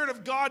the Spirit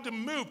of God to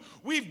move.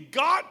 We've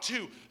got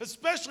to,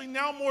 especially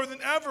now more than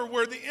ever,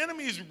 where the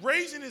enemy is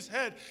raising his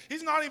head.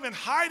 He's not even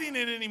hiding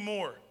it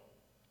anymore.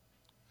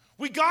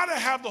 We got to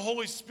have the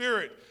Holy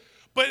Spirit.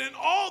 But in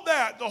all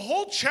that, the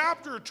whole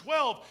chapter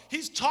 12,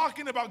 he's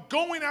talking about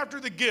going after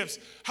the gifts,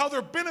 how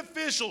they're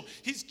beneficial.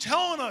 He's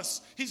telling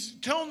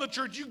the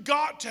church, you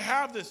got to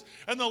have this.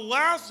 And the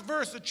last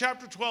verse of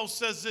chapter 12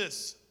 says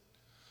this: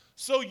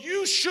 so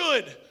you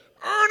should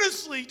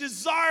earnestly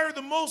desire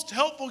the most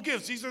helpful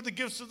gifts. These are the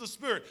gifts of the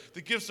Spirit,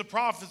 the gifts of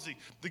prophecy,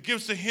 the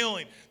gifts of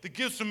healing, the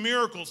gifts of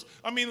miracles.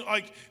 I mean,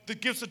 like the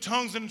gifts of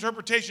tongues and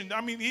interpretation.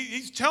 I mean,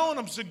 he's telling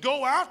them to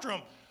go after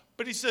them.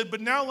 But he said, but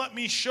now let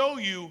me show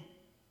you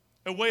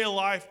a way of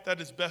life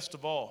that is best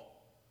of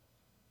all.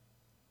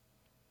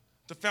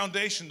 The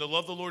foundation, to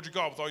love the Lord your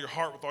God with all your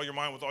heart, with all your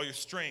mind, with all your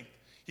strength.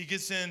 He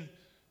gets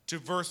into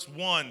verse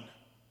 1.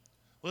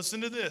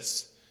 Listen to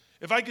this.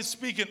 If I could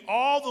speak in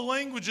all the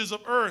languages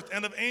of earth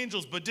and of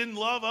angels, but didn't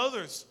love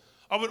others,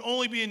 I would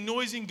only be a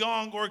noisy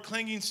gong or a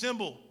clanging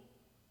cymbal.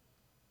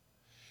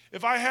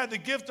 If I had the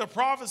gift of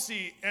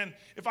prophecy, and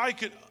if I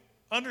could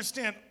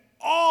understand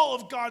all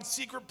of God's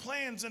secret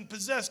plans and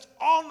possessed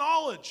all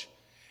knowledge,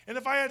 and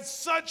if I had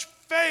such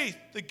faith,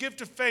 the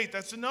gift of faith,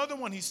 that's another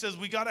one he says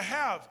we got to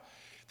have,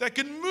 that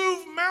could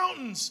move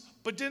mountains,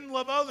 but didn't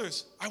love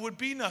others, I would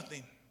be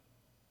nothing.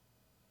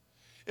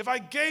 If I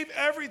gave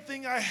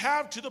everything I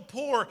have to the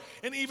poor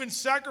and even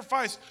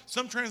sacrificed,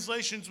 some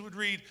translations would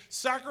read,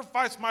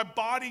 sacrifice my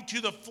body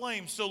to the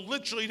flames, so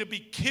literally to be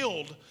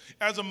killed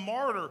as a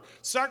martyr,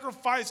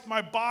 sacrificed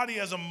my body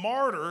as a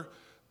martyr,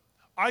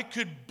 I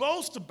could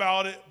boast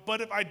about it,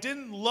 but if I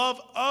didn't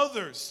love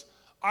others,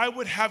 I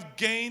would have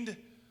gained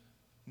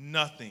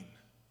nothing.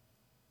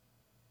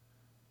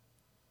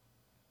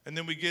 And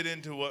then we get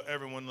into what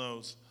everyone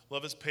knows.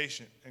 Love is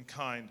patient and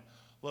kind.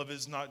 Love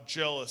is not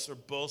jealous or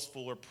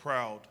boastful or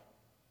proud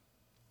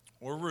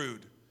or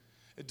rude.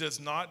 It does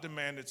not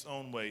demand its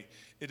own way.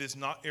 It is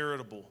not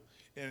irritable,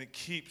 and it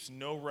keeps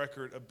no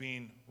record of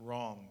being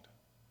wronged.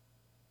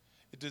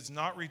 It does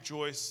not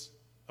rejoice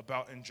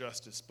about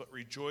injustice, but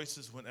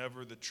rejoices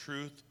whenever the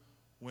truth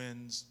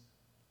wins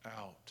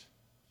out.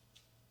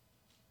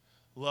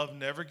 Love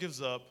never gives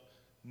up,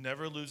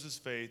 never loses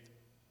faith,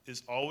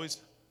 is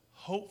always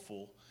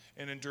hopeful,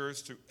 and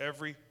endures through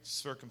every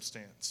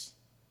circumstance.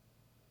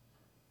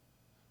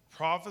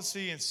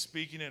 Prophecy and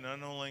speaking in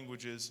unknown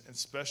languages and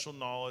special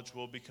knowledge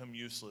will become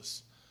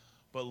useless,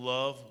 but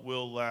love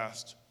will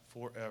last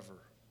forever.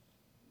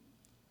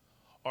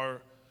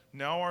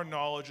 Now our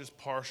knowledge is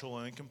partial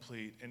and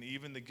incomplete, and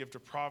even the gift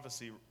of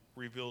prophecy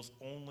reveals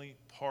only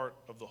part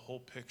of the whole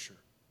picture.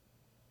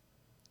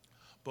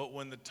 But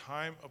when the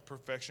time of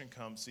perfection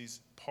comes,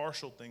 these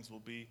partial things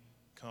will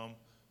become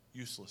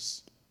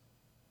useless.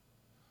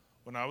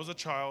 When I was a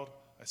child,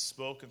 I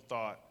spoke and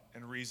thought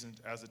and reasoned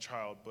as a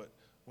child, but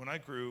when I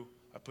grew,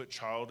 I put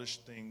childish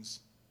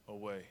things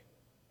away.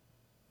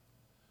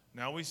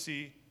 Now we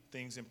see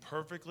things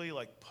imperfectly,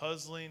 like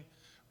puzzling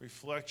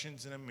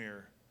reflections in a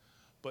mirror,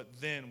 but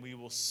then we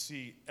will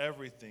see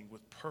everything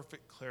with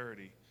perfect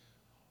clarity.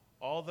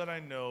 All that I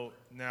know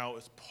now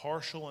is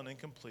partial and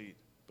incomplete,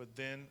 but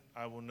then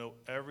I will know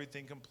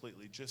everything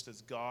completely, just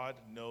as God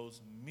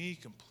knows me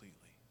completely.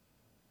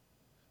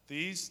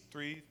 These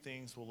three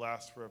things will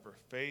last forever: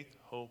 faith,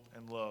 hope,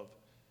 and love.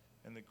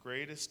 And the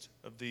greatest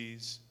of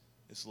these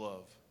is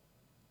love.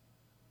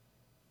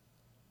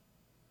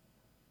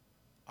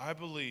 I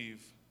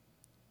believe,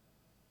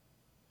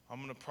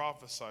 I'm going to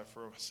prophesy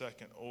for a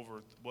second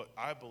over what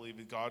I believe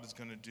that God is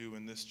going to do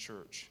in this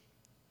church.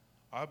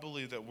 I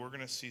believe that we're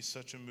going to see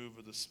such a move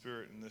of the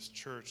Spirit in this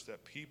church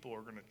that people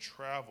are going to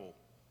travel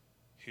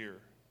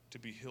here to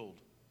be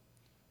healed.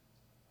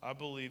 I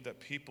believe that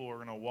people are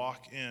going to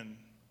walk in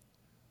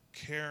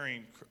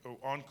carrying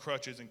on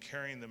crutches and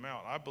carrying them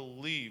out. I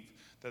believe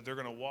that they're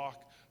going to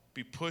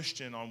be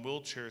pushed in on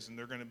wheelchairs, and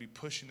they're going to be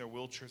pushing their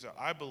wheelchairs out.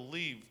 I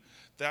believe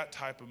that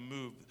type of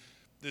move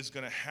is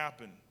going to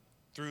happen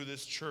through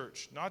this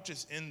church, not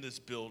just in this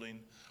building,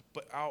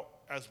 but out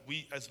as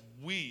we,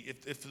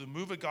 if the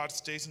move of God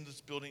stays in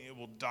this building, it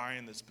will die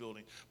in this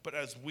building. But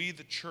as we,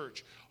 the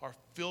church, are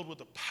filled with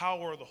the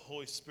power of the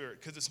Holy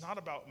Spirit, because it's not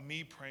about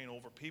me praying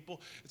over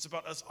people, it's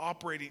about us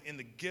operating in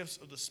the gifts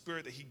of the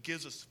Spirit that He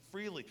gives us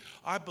freely.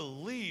 I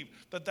believe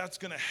that that's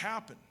going to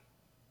happen.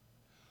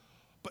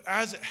 But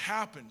as it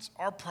happens,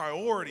 our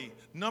priority,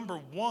 number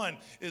one,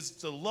 is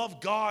to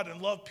love God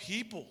and love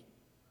people.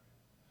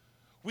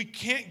 We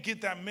can't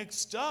get that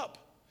mixed up.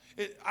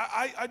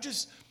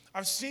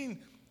 I've seen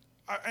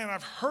and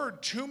I've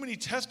heard too many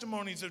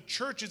testimonies of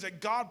churches that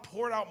God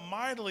poured out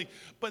mightily,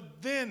 but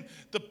then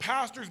the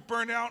pastors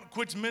burned out and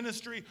quits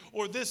ministry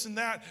or this and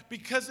that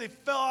because they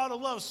fell out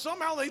of love.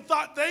 Somehow they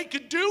thought they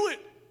could do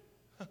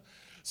it.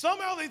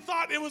 Somehow they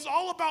thought it was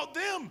all about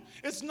them.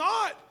 It's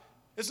not.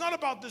 It's not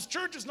about this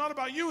church. It's not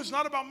about you. It's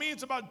not about me.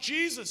 It's about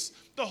Jesus.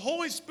 The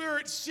Holy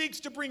Spirit seeks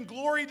to bring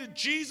glory to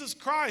Jesus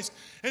Christ,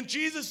 and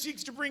Jesus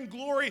seeks to bring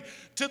glory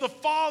to the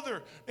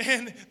Father,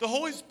 and the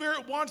Holy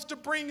Spirit wants to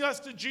bring us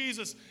to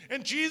Jesus,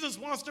 and Jesus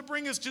wants to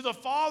bring us to the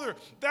Father.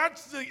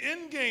 That's the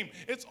end game.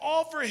 It's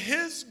all for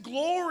His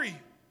glory,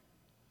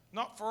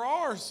 not for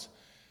ours.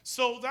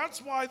 So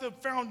that's why the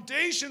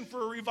foundation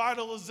for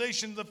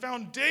revitalization, the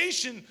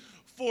foundation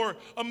for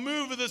a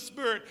move of the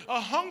Spirit, a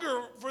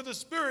hunger for the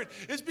Spirit,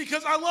 is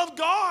because I love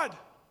God.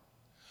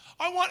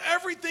 I want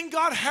everything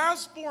God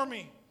has for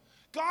me.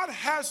 God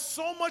has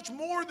so much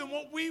more than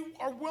what we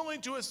are willing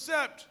to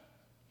accept.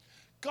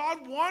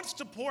 God wants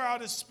to pour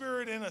out his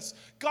Spirit in us.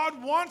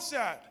 God wants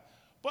that,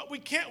 but we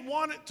can't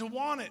want it to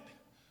want it.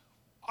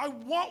 I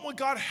want what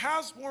God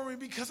has for me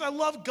because I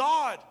love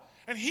God,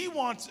 and he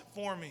wants it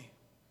for me.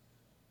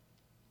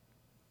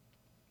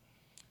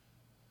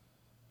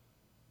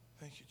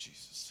 Thank you,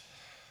 Jesus.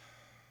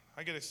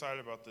 I get excited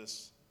about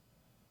this.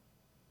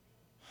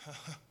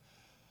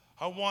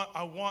 I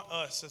want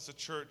us as a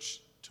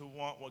church to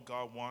want what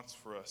God wants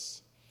for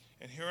us.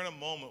 And here in a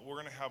moment, we're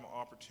going to have an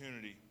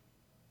opportunity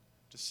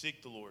to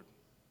seek the Lord.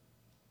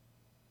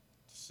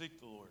 To seek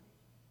the Lord.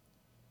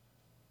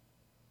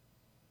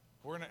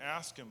 We're going to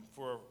ask him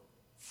for a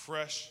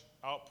fresh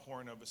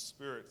outpouring of his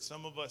Spirit.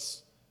 Some of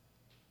us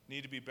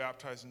need to be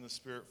baptized in the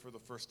Spirit for the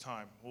first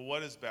time. Well,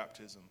 what is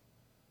baptism?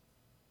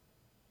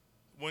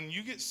 When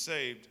you get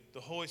saved, the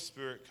Holy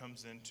Spirit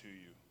comes into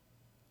you,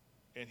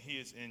 and he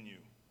is in you.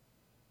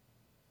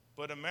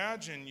 But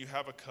imagine you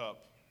have a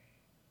cup.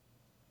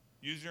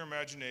 Use your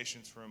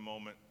imaginations for a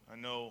moment. I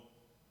know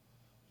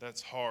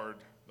that's hard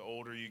the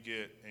older you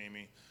get,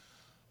 Amy.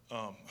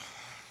 I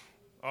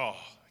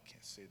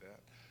can't say that.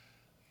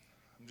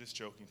 I'm just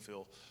joking,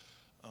 Phil.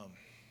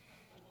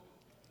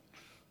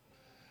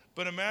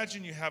 But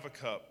imagine you have a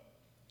cup,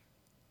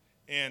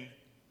 and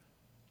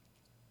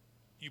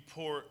you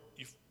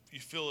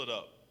fill it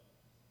up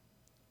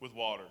with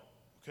water,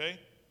 okay?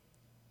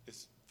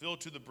 It's filled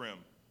to the brim.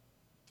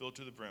 Filled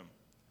to the brim.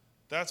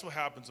 That's what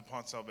happens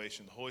upon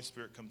salvation. The Holy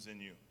Spirit comes in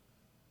you,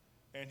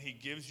 and he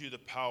gives you the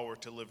power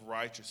to live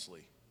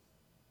righteously.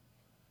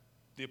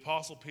 The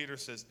Apostle Peter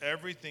says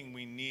everything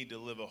we need to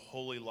live a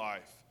holy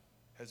life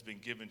has been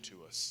given to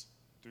us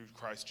through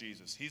Christ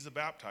Jesus. He's the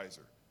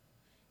baptizer.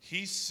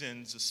 He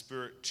sends the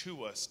Spirit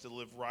to us to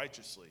live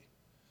righteously.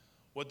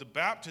 What the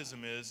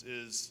baptism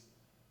is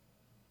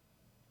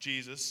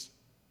Jesus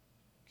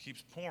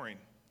keeps pouring,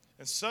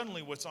 and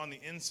suddenly what's on the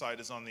inside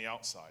is on the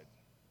outside.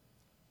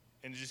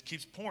 And it just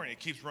keeps pouring. It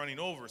keeps running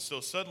over. So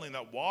suddenly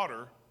that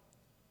water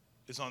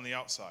is on the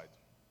outside.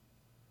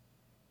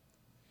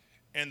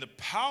 And the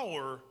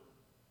power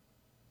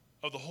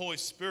of the Holy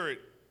Spirit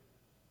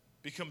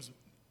becomes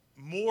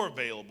more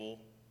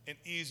available and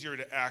easier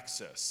to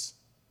access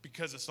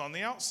because it's on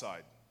the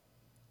outside.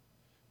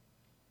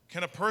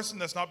 Can a person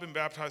that's not been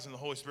baptized in the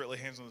Holy Spirit lay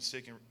hands on the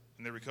sick and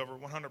they recover?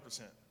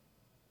 100%.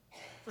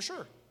 For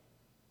sure.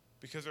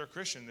 Because they're a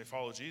Christian, they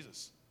follow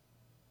Jesus.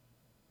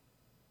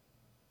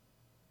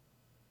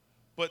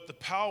 But the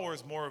power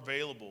is more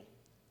available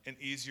and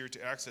easier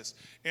to access.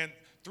 And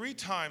 3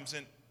 times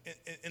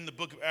in the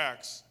book of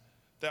Acts,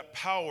 that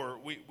power,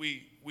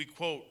 we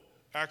quote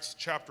Acts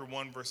chapter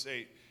 1, verse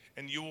 8,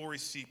 and you will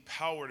receive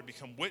power to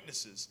become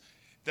witnesses.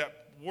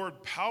 That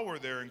word power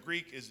there in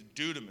Greek is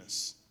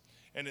dunamis,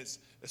 and it's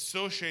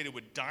associated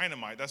with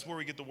dynamite. That's where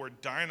we get the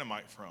word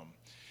dynamite from.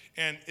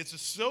 And it's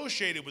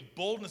associated with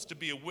boldness to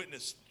be a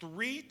witness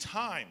 3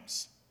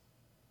 times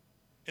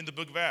in the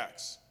book of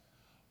Acts.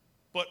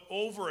 But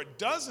over a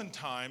dozen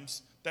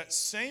times, that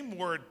same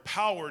word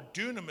power,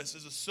 dunamis,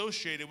 is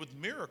associated with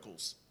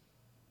miracles.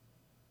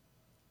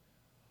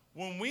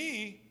 When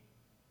we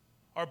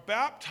are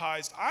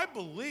baptized, I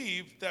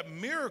believe that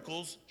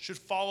miracles should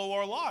follow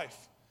our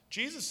life.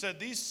 Jesus said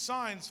these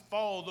signs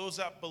follow those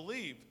that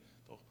believe.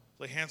 They'll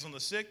lay hands on the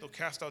sick, they'll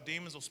cast out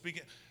demons, they'll speak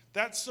it.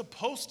 That's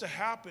supposed to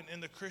happen in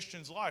the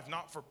Christian's life,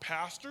 not for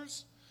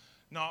pastors,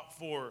 not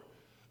for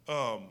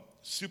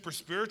super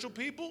spiritual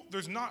people.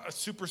 There's not a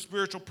super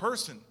spiritual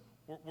person.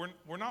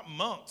 We're not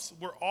monks.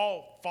 We're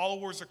all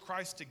followers of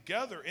Christ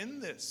together in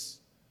this.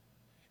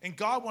 And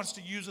God wants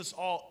to use us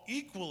all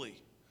equally.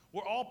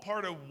 We're all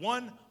part of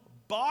one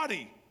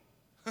body.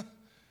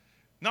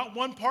 Not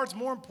one part's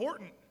more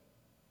important.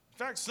 In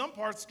fact, some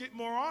parts get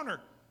more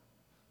honor.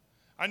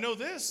 I know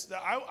this,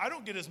 that I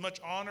don't get as much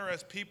honor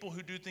as people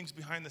who do things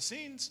behind the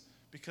scenes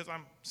because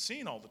I'm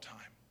seen all the time.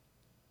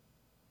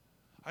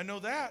 I know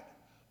that.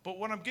 But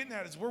what I'm getting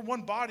at is we're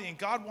one body, and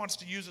God wants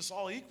to use us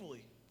all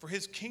equally for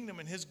his kingdom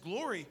and his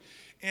glory.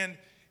 And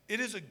it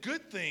is a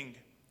good thing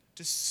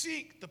to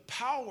seek the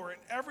power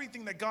and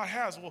everything that God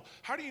has. Well,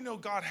 how do you know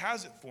God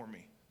has it for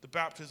me? The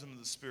baptism of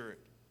the Spirit.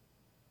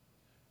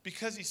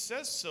 Because he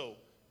says so.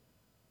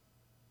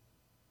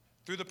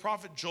 Through the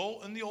prophet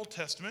Joel in the Old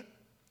Testament.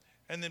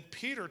 And then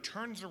Peter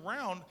turns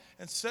around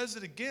and says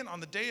it again on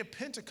the day of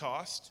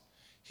Pentecost.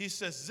 He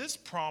says this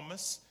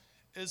promise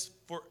is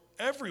for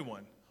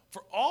everyone.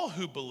 For all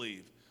who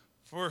believe,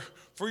 for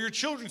your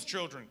children's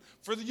children,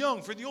 for the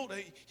young, for the old.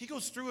 He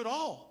goes through it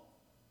all.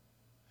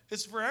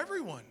 It's for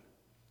everyone.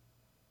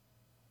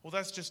 Well,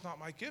 that's just not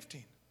my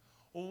gifting.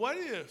 Well,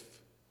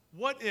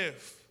 what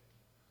if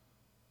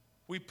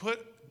we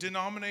put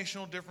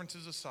denominational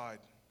differences aside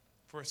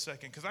for a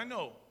second? Because I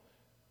know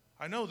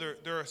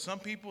there are some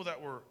people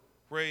that were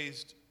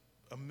raised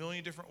a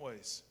million different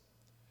ways.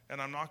 And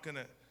I'm not going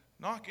to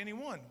knock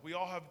anyone. We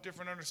all have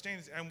different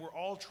understandings, and we're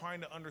all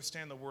trying to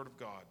understand the Word of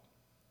God.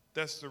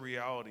 That's the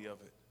reality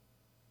of it.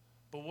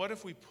 But what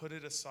if we put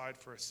it aside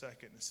for a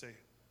second and say,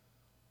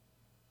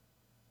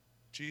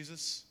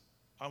 Jesus,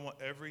 I want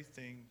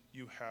everything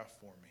you have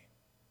for me.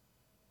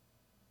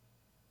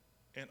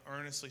 and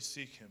earnestly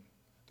seek him.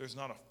 There's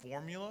not a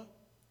formula.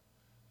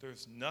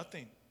 There's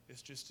nothing.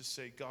 It's just to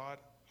say, God,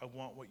 I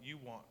want what you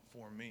want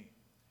for me.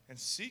 And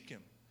seek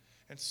him.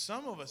 And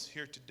some of us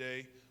here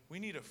today, we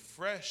need a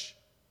fresh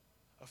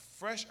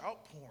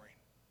outpouring.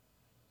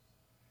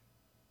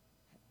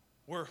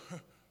 We're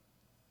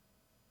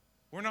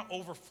not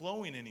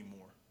overflowing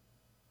anymore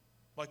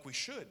like we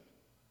should.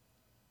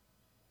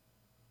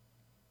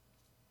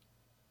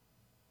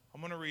 I'm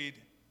going to read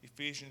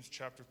Ephesians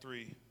chapter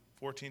 3,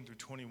 14 through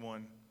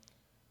 21.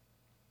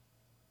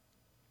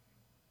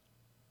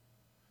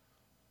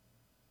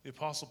 The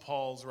Apostle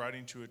Paul is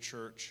writing to a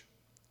church,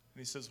 and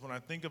he says, when I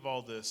think of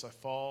all this, I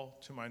fall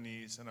to my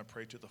knees and I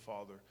pray to the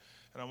Father.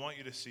 And I want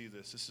you to see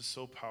this. This is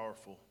so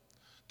powerful.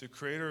 The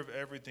creator of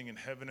everything in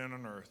heaven and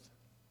on earth.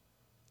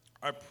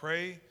 I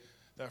pray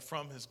that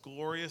from his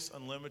glorious,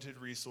 unlimited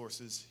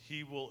resources,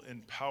 he will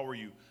empower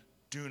you.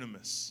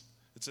 Dunamis.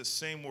 It's the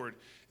same word.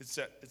 It's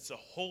the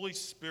Holy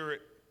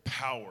Spirit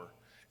power.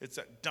 It's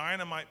that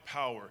dynamite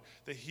power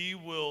that he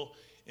will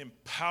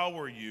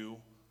empower you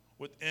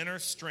with inner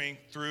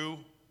strength through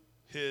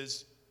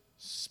his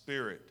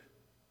Spirit.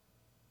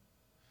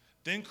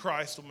 Then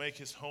Christ will make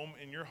his home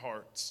in your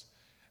hearts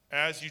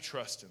as you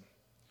trust him.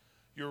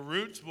 Your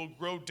roots will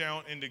grow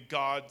down into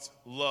God's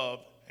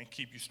love and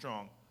keep you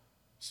strong.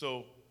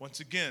 So, once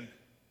again,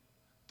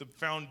 the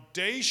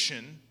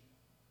foundation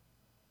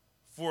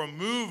for a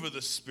move of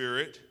the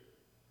Spirit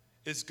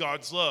is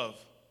God's love.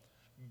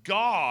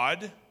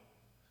 God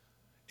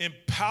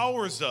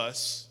empowers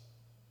us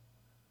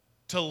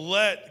to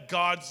let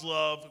God's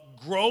love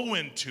grow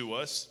into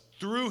us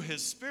through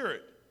his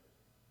Spirit.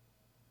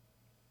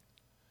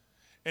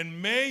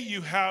 And may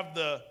you have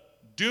the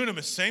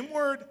dunamis, same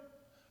word,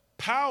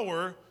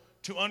 power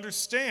to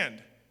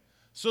understand.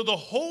 So the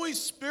Holy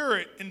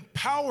Spirit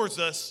empowers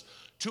us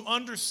to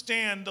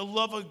understand the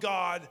love of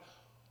God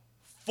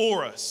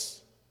for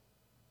us,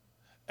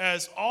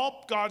 as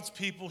all God's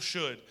people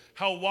should.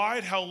 How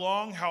wide, how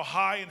long, how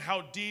high, and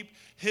how deep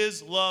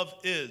his love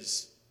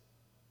is.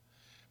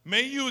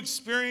 May you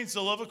experience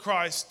the love of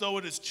Christ, though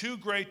it is too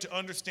great to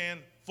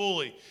understand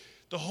fully.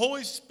 The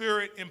Holy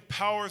Spirit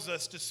empowers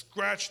us to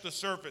scratch the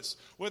surface.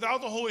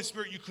 Without the Holy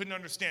Spirit, you couldn't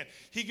understand.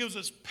 He gives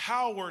us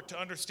power to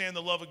understand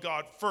the love of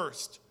God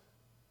first.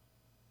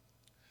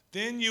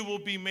 Then you will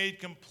be made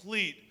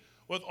complete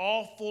with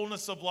all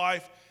fullness of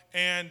life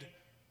and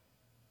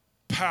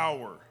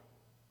power.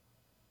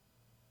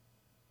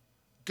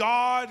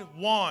 God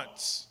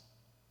wants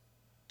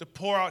to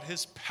pour out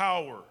his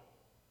power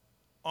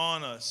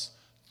on us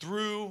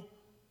through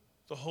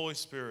the Holy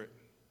Spirit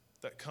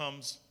that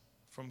comes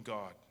from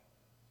God.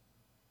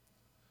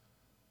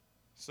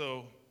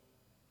 So,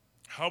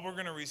 how we're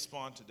going to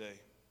respond today?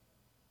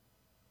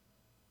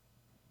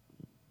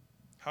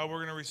 How we're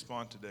going to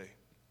respond today?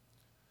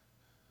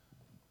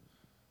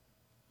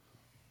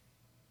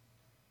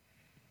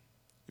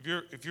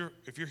 If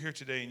you're here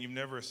today and you've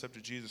never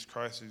accepted Jesus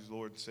Christ as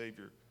Lord and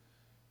Savior,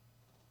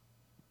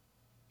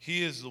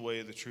 he is the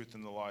way, the truth,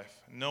 and the life.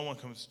 No one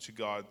comes to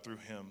God through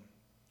him.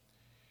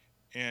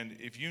 And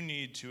if you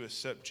need to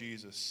accept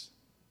Jesus,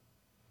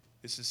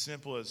 it's as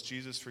simple as,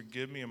 Jesus,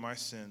 forgive me of my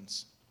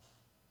sins.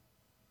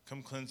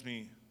 Come cleanse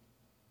me.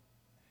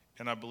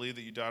 And I believe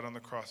that you died on the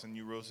cross and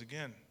you rose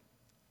again.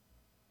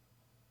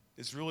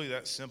 It's really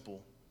that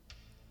simple.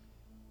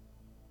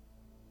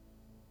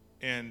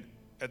 And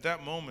at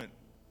that moment,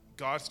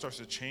 God starts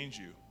to change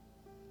you.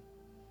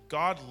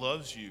 God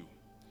loves you.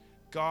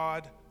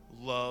 God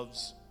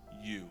loves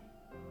you.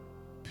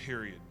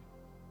 Period.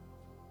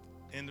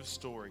 End of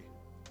story.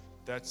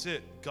 That's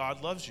it.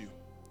 God loves you.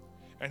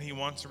 And he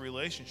wants a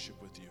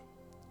relationship with you.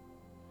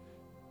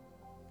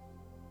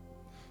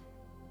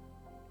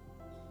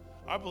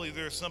 I believe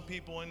there are some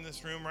people in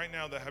this room right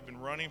now that have been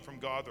running from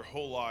God their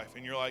whole life.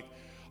 And you're like,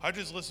 I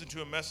just listened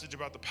to a message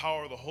about the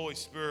power of the Holy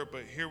Spirit,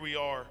 but here we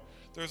are.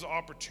 There's an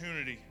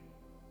opportunity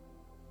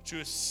to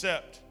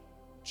accept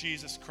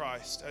Jesus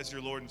Christ as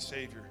your Lord and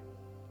Savior.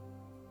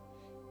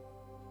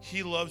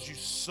 He loves you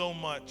so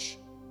much.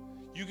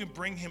 You can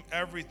bring him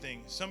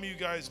everything. Some of you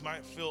guys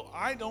might feel,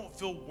 I don't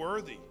feel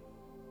worthy.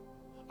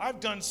 I've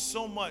done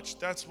so much.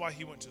 That's why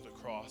he went to the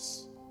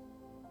cross.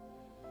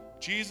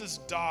 Jesus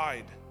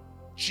died.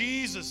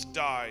 Jesus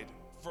died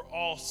for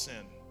all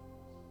sin.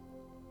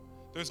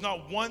 There's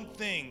not one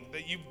thing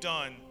that you've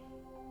done.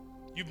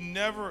 You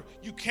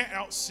can't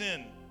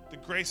out-sin the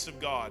grace of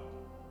God.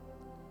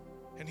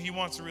 And he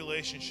wants a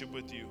relationship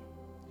with you.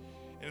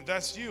 And if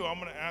that's you, I'm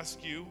going to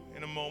ask you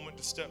in a moment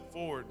to step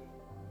forward.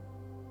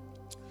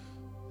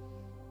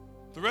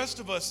 The rest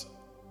of us,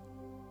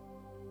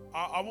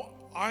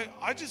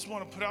 I just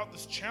want to put out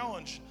this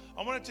challenge.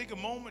 I want to take a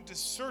moment to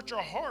search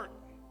our heart.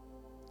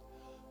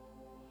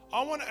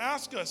 I want to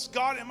ask us,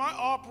 God, am I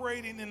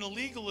operating in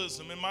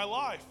legalism in my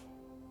life?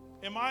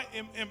 Am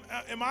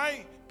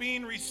I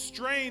being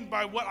restrained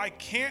by what I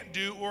can't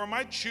do, or am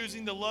I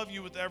choosing to love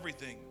you with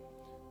everything?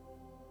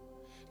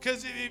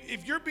 Because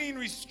if you're being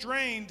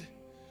restrained,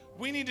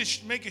 we need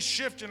to make a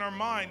shift in our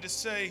mind to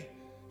say,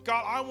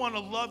 God, I want to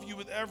love you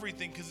with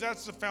everything, because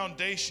that's the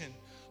foundation.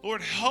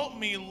 Lord, help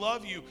me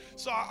love you.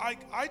 So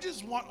I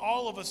just want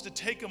all of us to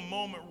take a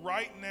moment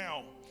right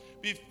now,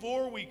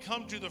 before we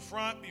come to the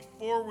front,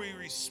 before we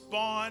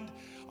respond.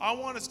 I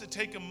want us to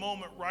take a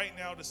moment right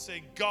now to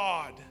say,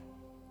 God,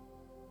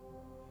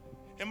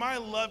 am I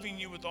loving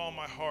you with all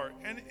my heart?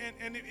 And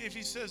if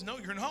he says, no,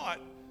 you're not,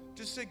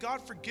 just say,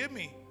 God, forgive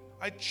me.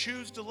 I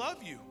choose to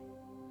love you.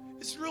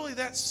 It's really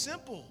that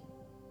simple.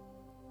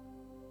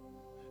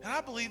 And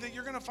I believe that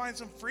you're going to find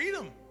some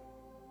freedom.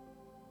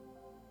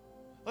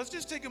 Let's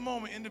just take a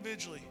moment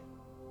individually.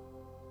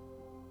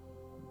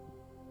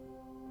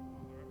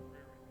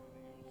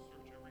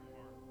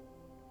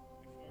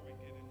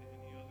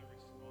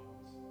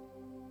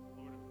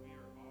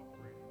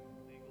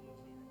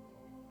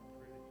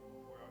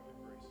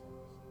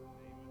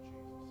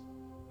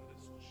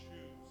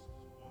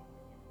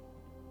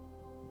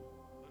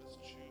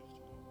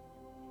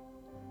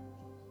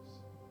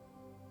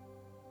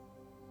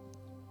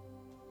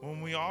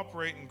 When we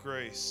operate in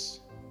grace,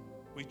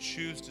 we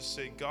choose to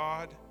say,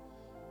 God,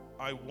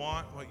 I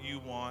want what you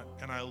want,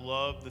 and I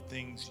love the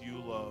things you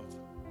love.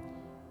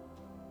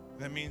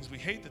 That means we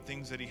hate the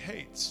things that he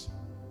hates.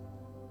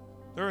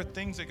 There are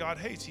things that God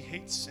hates. He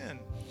hates sin.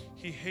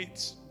 He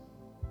hates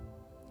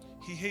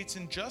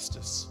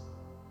injustice.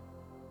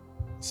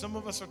 Some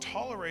of us are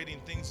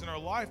tolerating things in our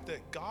life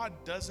that God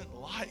doesn't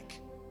like.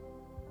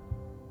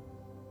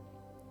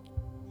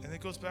 And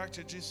it goes back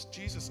to just,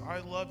 Jesus, I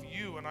love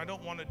you, and I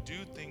don't want to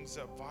do things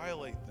that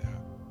violate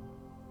that.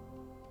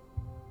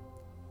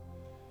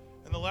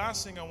 And the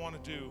last thing I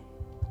want to do,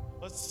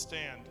 let's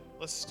stand.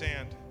 Let's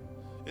stand.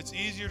 It's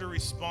easier to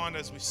respond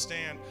as we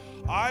stand.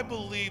 I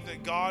believe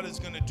that God is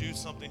going to do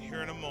something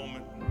here in a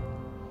moment.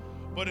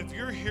 But if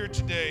you're here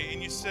today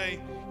and you say,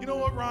 you know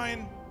what,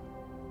 Ryan,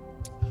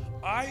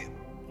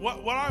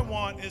 what I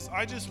want is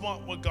I just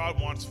want what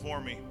God wants for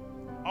me.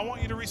 I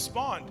want you to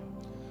respond.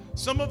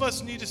 Some of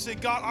us need to say,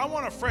 God, I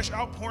want a fresh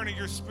outpouring of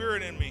your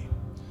spirit in me.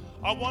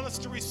 I want us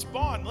to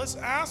respond. Let's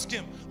ask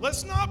him.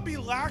 Let's not be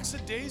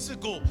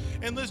lackadaisical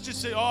and let's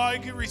just say, oh, I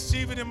can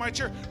receive it in my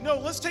chair. No,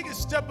 let's take a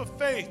step of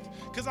faith,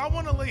 because I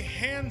want to lay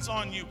hands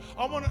on you.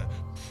 I want to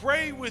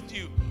pray with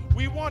you.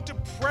 We want to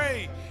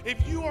pray.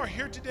 If you are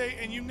here today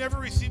and you never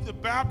received the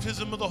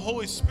baptism of the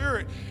Holy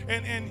Spirit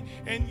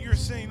and you're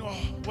saying, oh,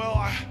 well,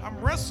 I'm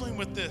wrestling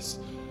with this.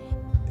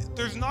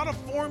 There's not a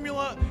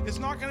formula. It's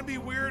not going to be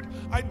weird.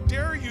 I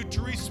dare you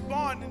to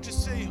respond and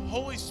just say,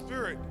 Holy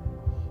Spirit,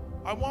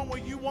 I want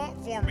what you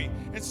want for me,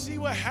 and see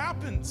what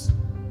happens.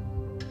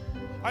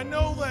 I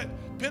know that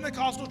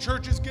Pentecostal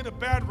churches get a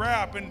bad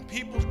rap and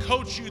people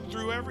coach you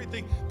through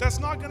everything. That's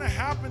not going to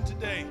happen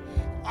today.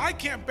 I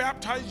can't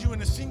baptize you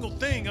in a single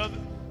thing.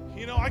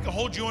 I can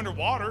hold you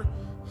underwater.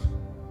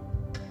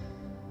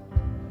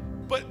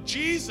 But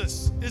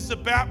Jesus is the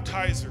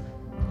baptizer.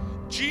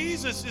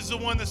 Jesus is the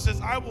one that says,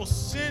 I will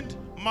send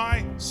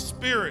my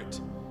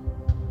spirit.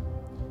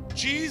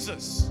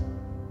 Jesus.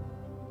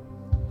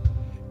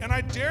 And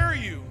I dare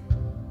you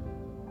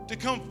to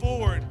come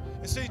forward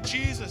and say,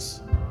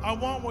 Jesus, I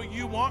want what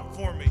you want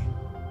for me.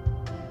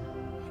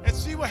 And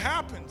see what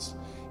happens.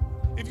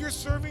 If you're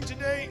serving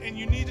today and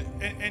you need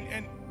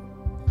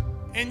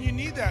and you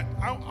need that,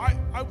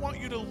 I want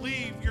you to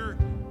leave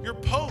your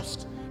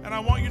post and I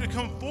want you to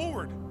come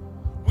forward.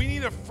 We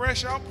need a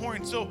fresh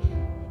outpouring. So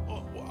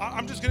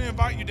I'm just going to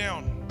invite you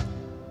down.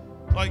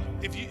 Like,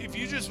 if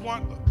you just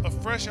want a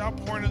fresh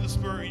outpouring of the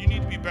Spirit, you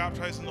need to be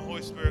baptized in the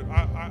Holy Spirit,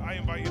 I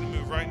invite you to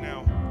move right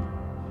now.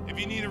 If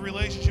you need a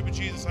relationship with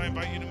Jesus, I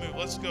invite you to move.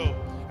 Let's go.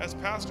 As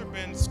Pastor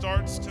Ben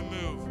starts to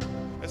move,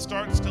 as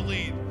starts to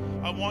lead,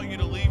 I want you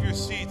to leave your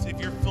seats if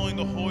you're feeling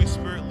the Holy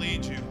Spirit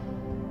lead you.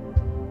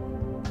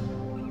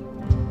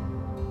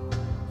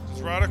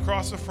 Just right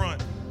across the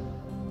front.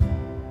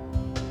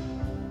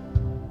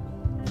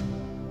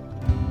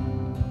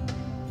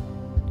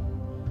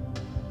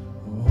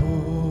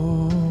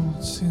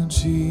 To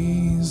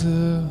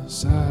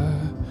Jesus I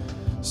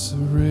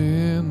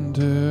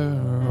surrender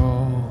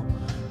all.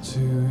 To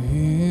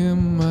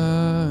him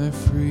I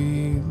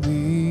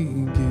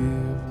freely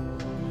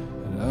give,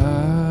 and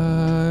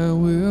I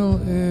will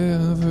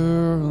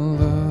ever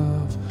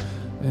love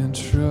and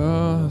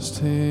trust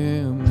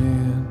him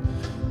in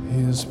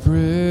his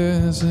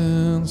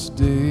presence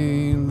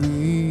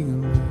daily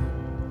live.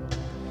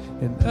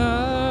 And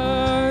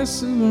I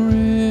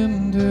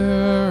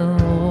surrender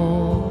all.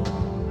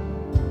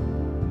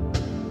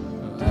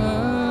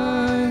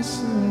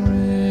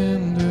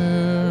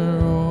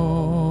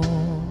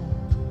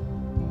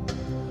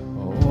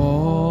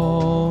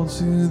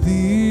 To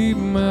thee,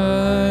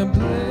 my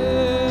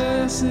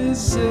blessed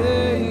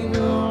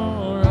Savior,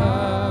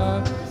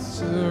 I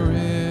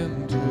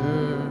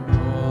surrender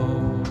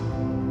all.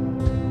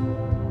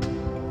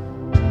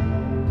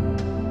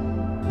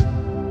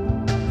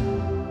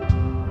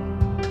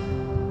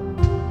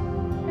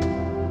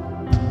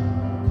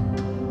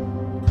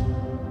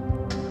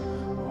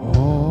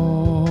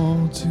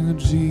 All to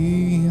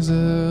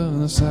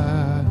Jesus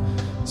I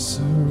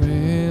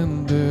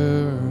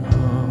surrender.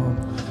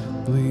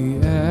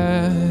 Humbly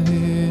at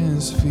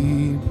his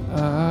feet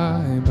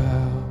I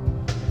bow.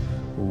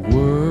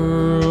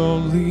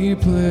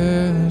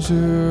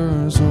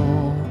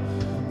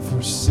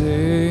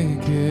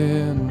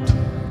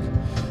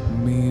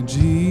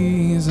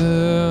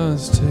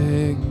 Jesus,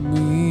 take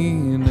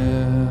me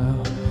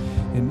now,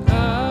 and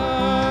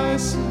I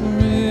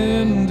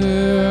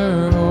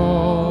surrender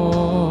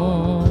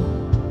all.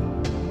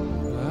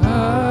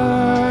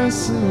 I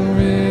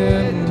surrender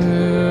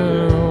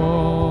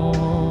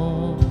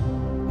all,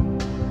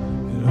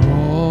 and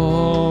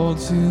all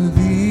to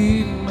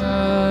Thee,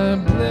 my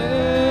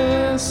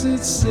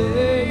blessed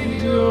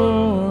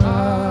Savior.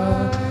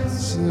 I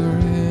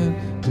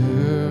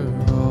surrender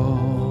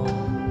all.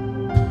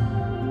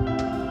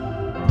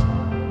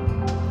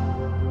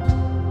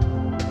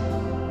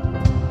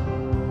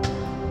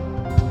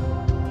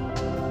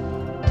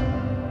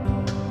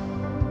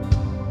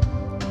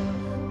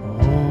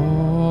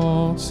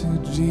 All to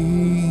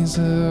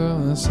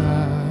Jesus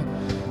I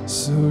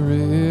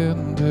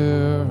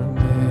surrender.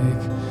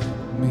 Make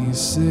me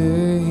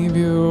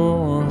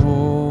Savior,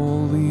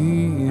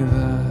 wholly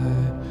Thy.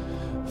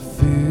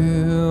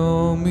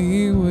 Fill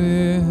me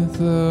with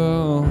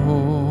the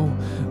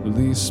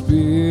Holy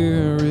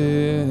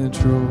Spirit.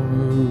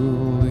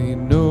 Truly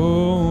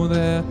know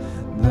that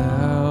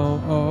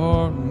Thou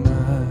art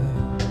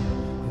mine,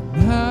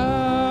 and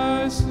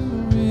I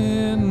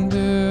surrender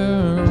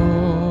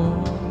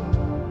all.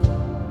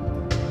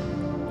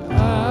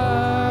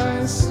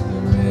 I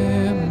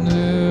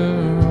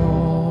surrender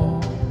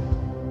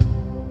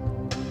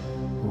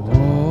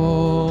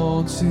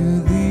all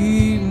to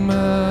Thee,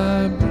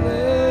 my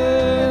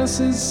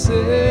blessed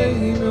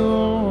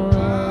Savior.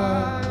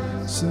 I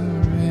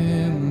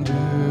surrender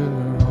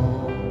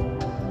all.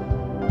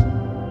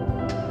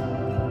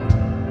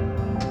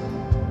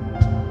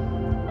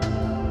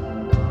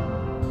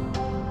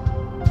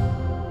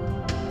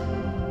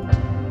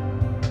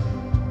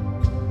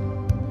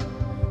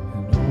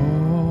 And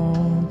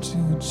all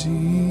to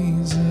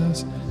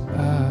Jesus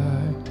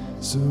I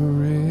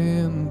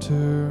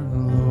surrender,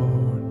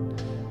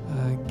 Lord.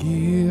 I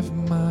give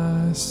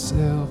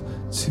myself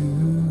to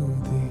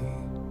Thee.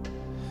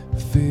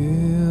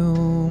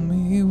 Fill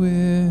me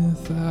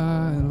with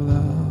Thy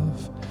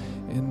love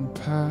and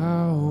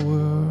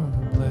power.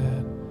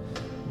 Let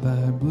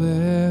Thy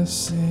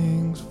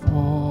blessings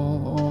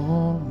fall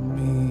on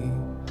me,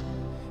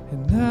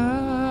 and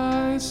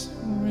I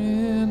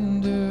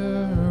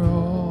surrender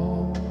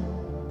all.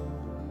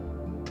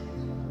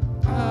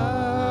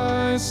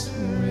 I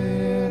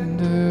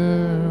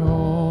surrender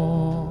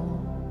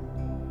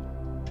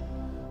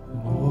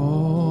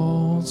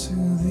all to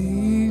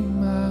Thee,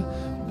 my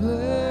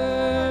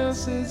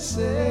blessed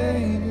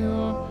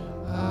Savior.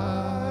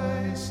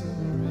 I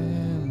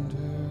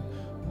surrender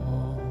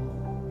all.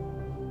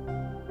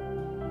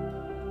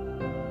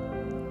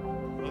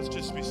 Let's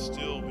just be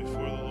still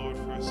before the Lord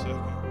for a second.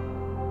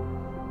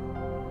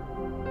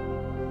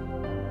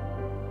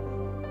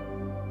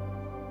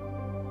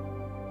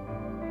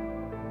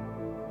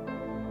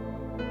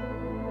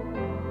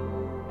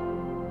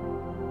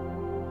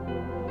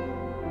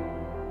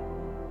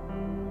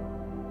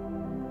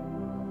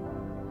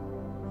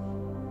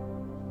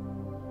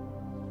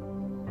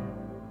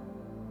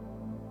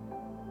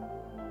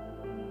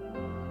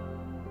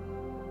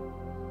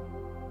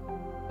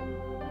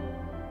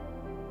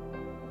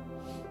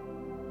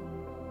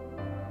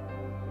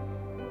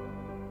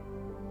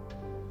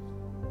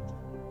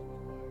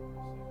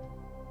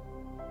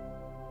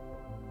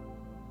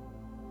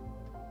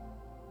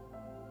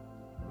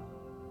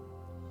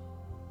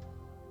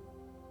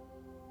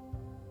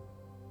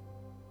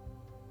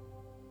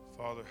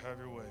 Father, have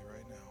your way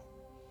right now.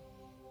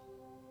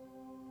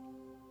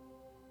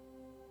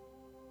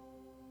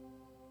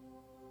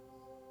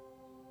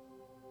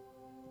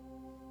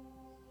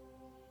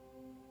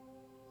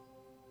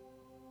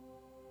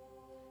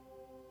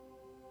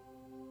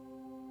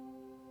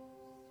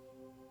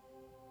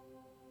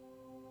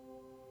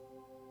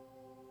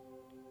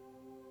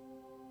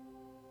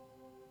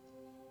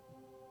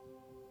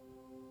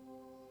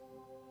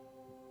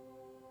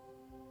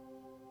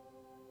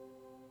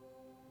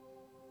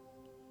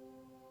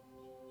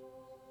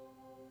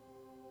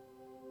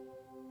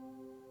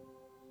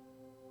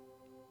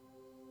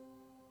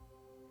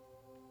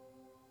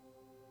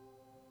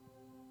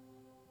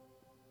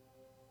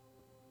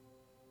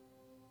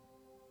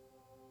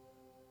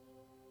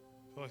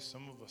 I feel like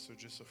some of us are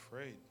just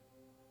afraid.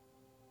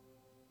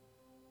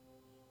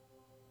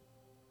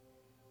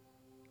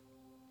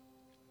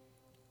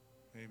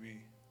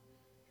 Maybe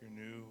you're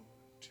new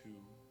to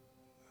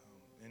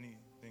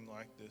anything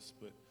like this,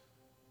 but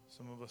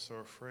some of us are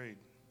afraid.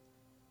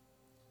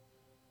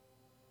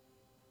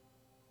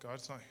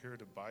 God's not here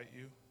to bite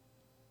you.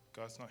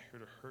 God's not here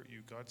to hurt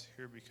you. God's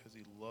here because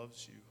He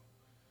loves you,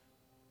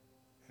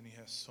 and He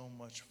has so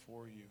much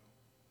for you.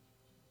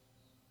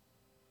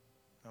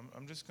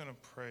 I'm just going to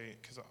pray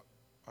because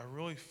I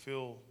really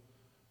feel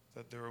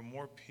that there are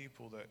more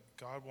people that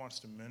God wants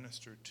to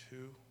minister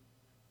to.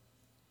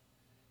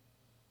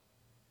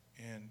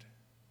 And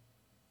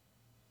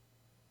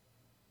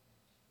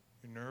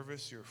you're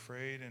nervous, you're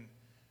afraid, and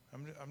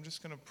I'm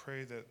just going to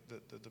pray that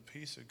the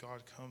peace of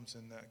God comes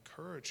and that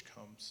courage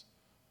comes.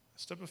 A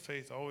step of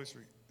faith always,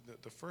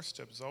 the first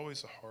step is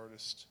always the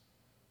hardest,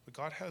 but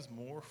God has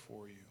more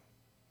for you.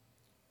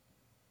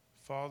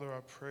 Father, I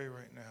pray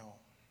right now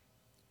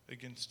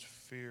against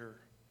fear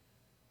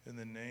in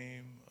the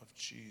name of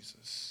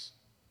Jesus.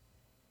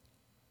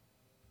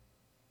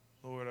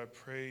 Lord, I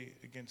pray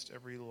against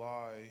every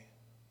lie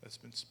that's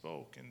been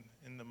spoken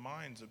in the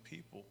minds of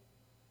people.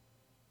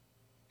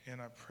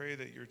 And I pray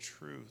that your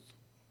truth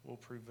will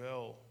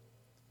prevail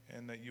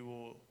and that you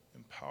will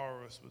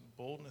empower us with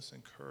boldness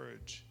and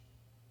courage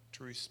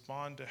to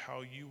respond to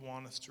how you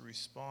want us to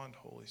respond,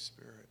 Holy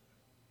Spirit.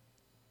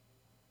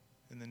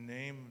 In the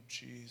name of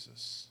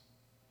Jesus.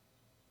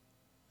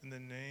 In the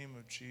name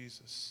of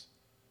Jesus.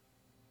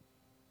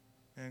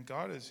 And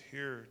God is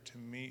here to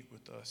meet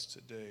with us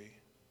today.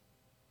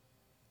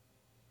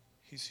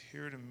 He's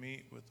here to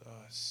meet with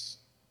us.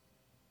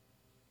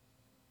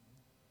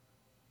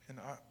 And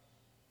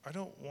I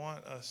don't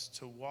want us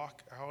to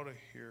walk out of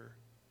here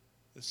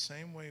the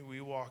same way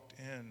we walked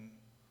in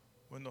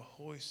when the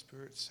Holy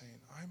Spirit's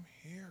saying, I'm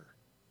here.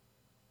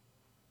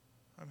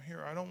 I'm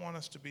here. I don't want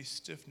us to be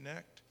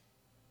stiff-necked,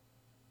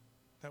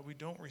 that we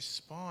don't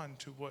respond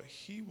to what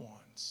he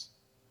wants.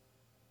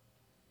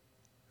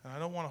 And I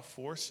don't want to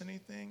force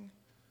anything.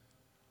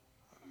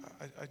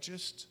 I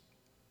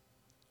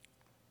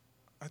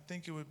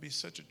think it would be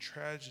such a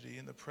tragedy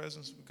in the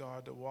presence of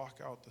God to walk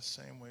out the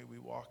same way we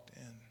walked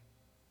in.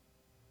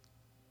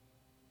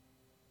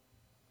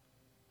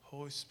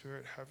 Holy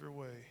Spirit, have your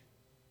way.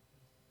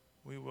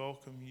 We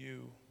welcome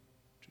you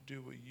to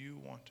do what you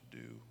want to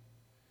do.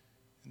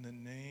 In the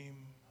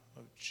name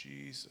of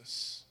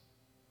Jesus.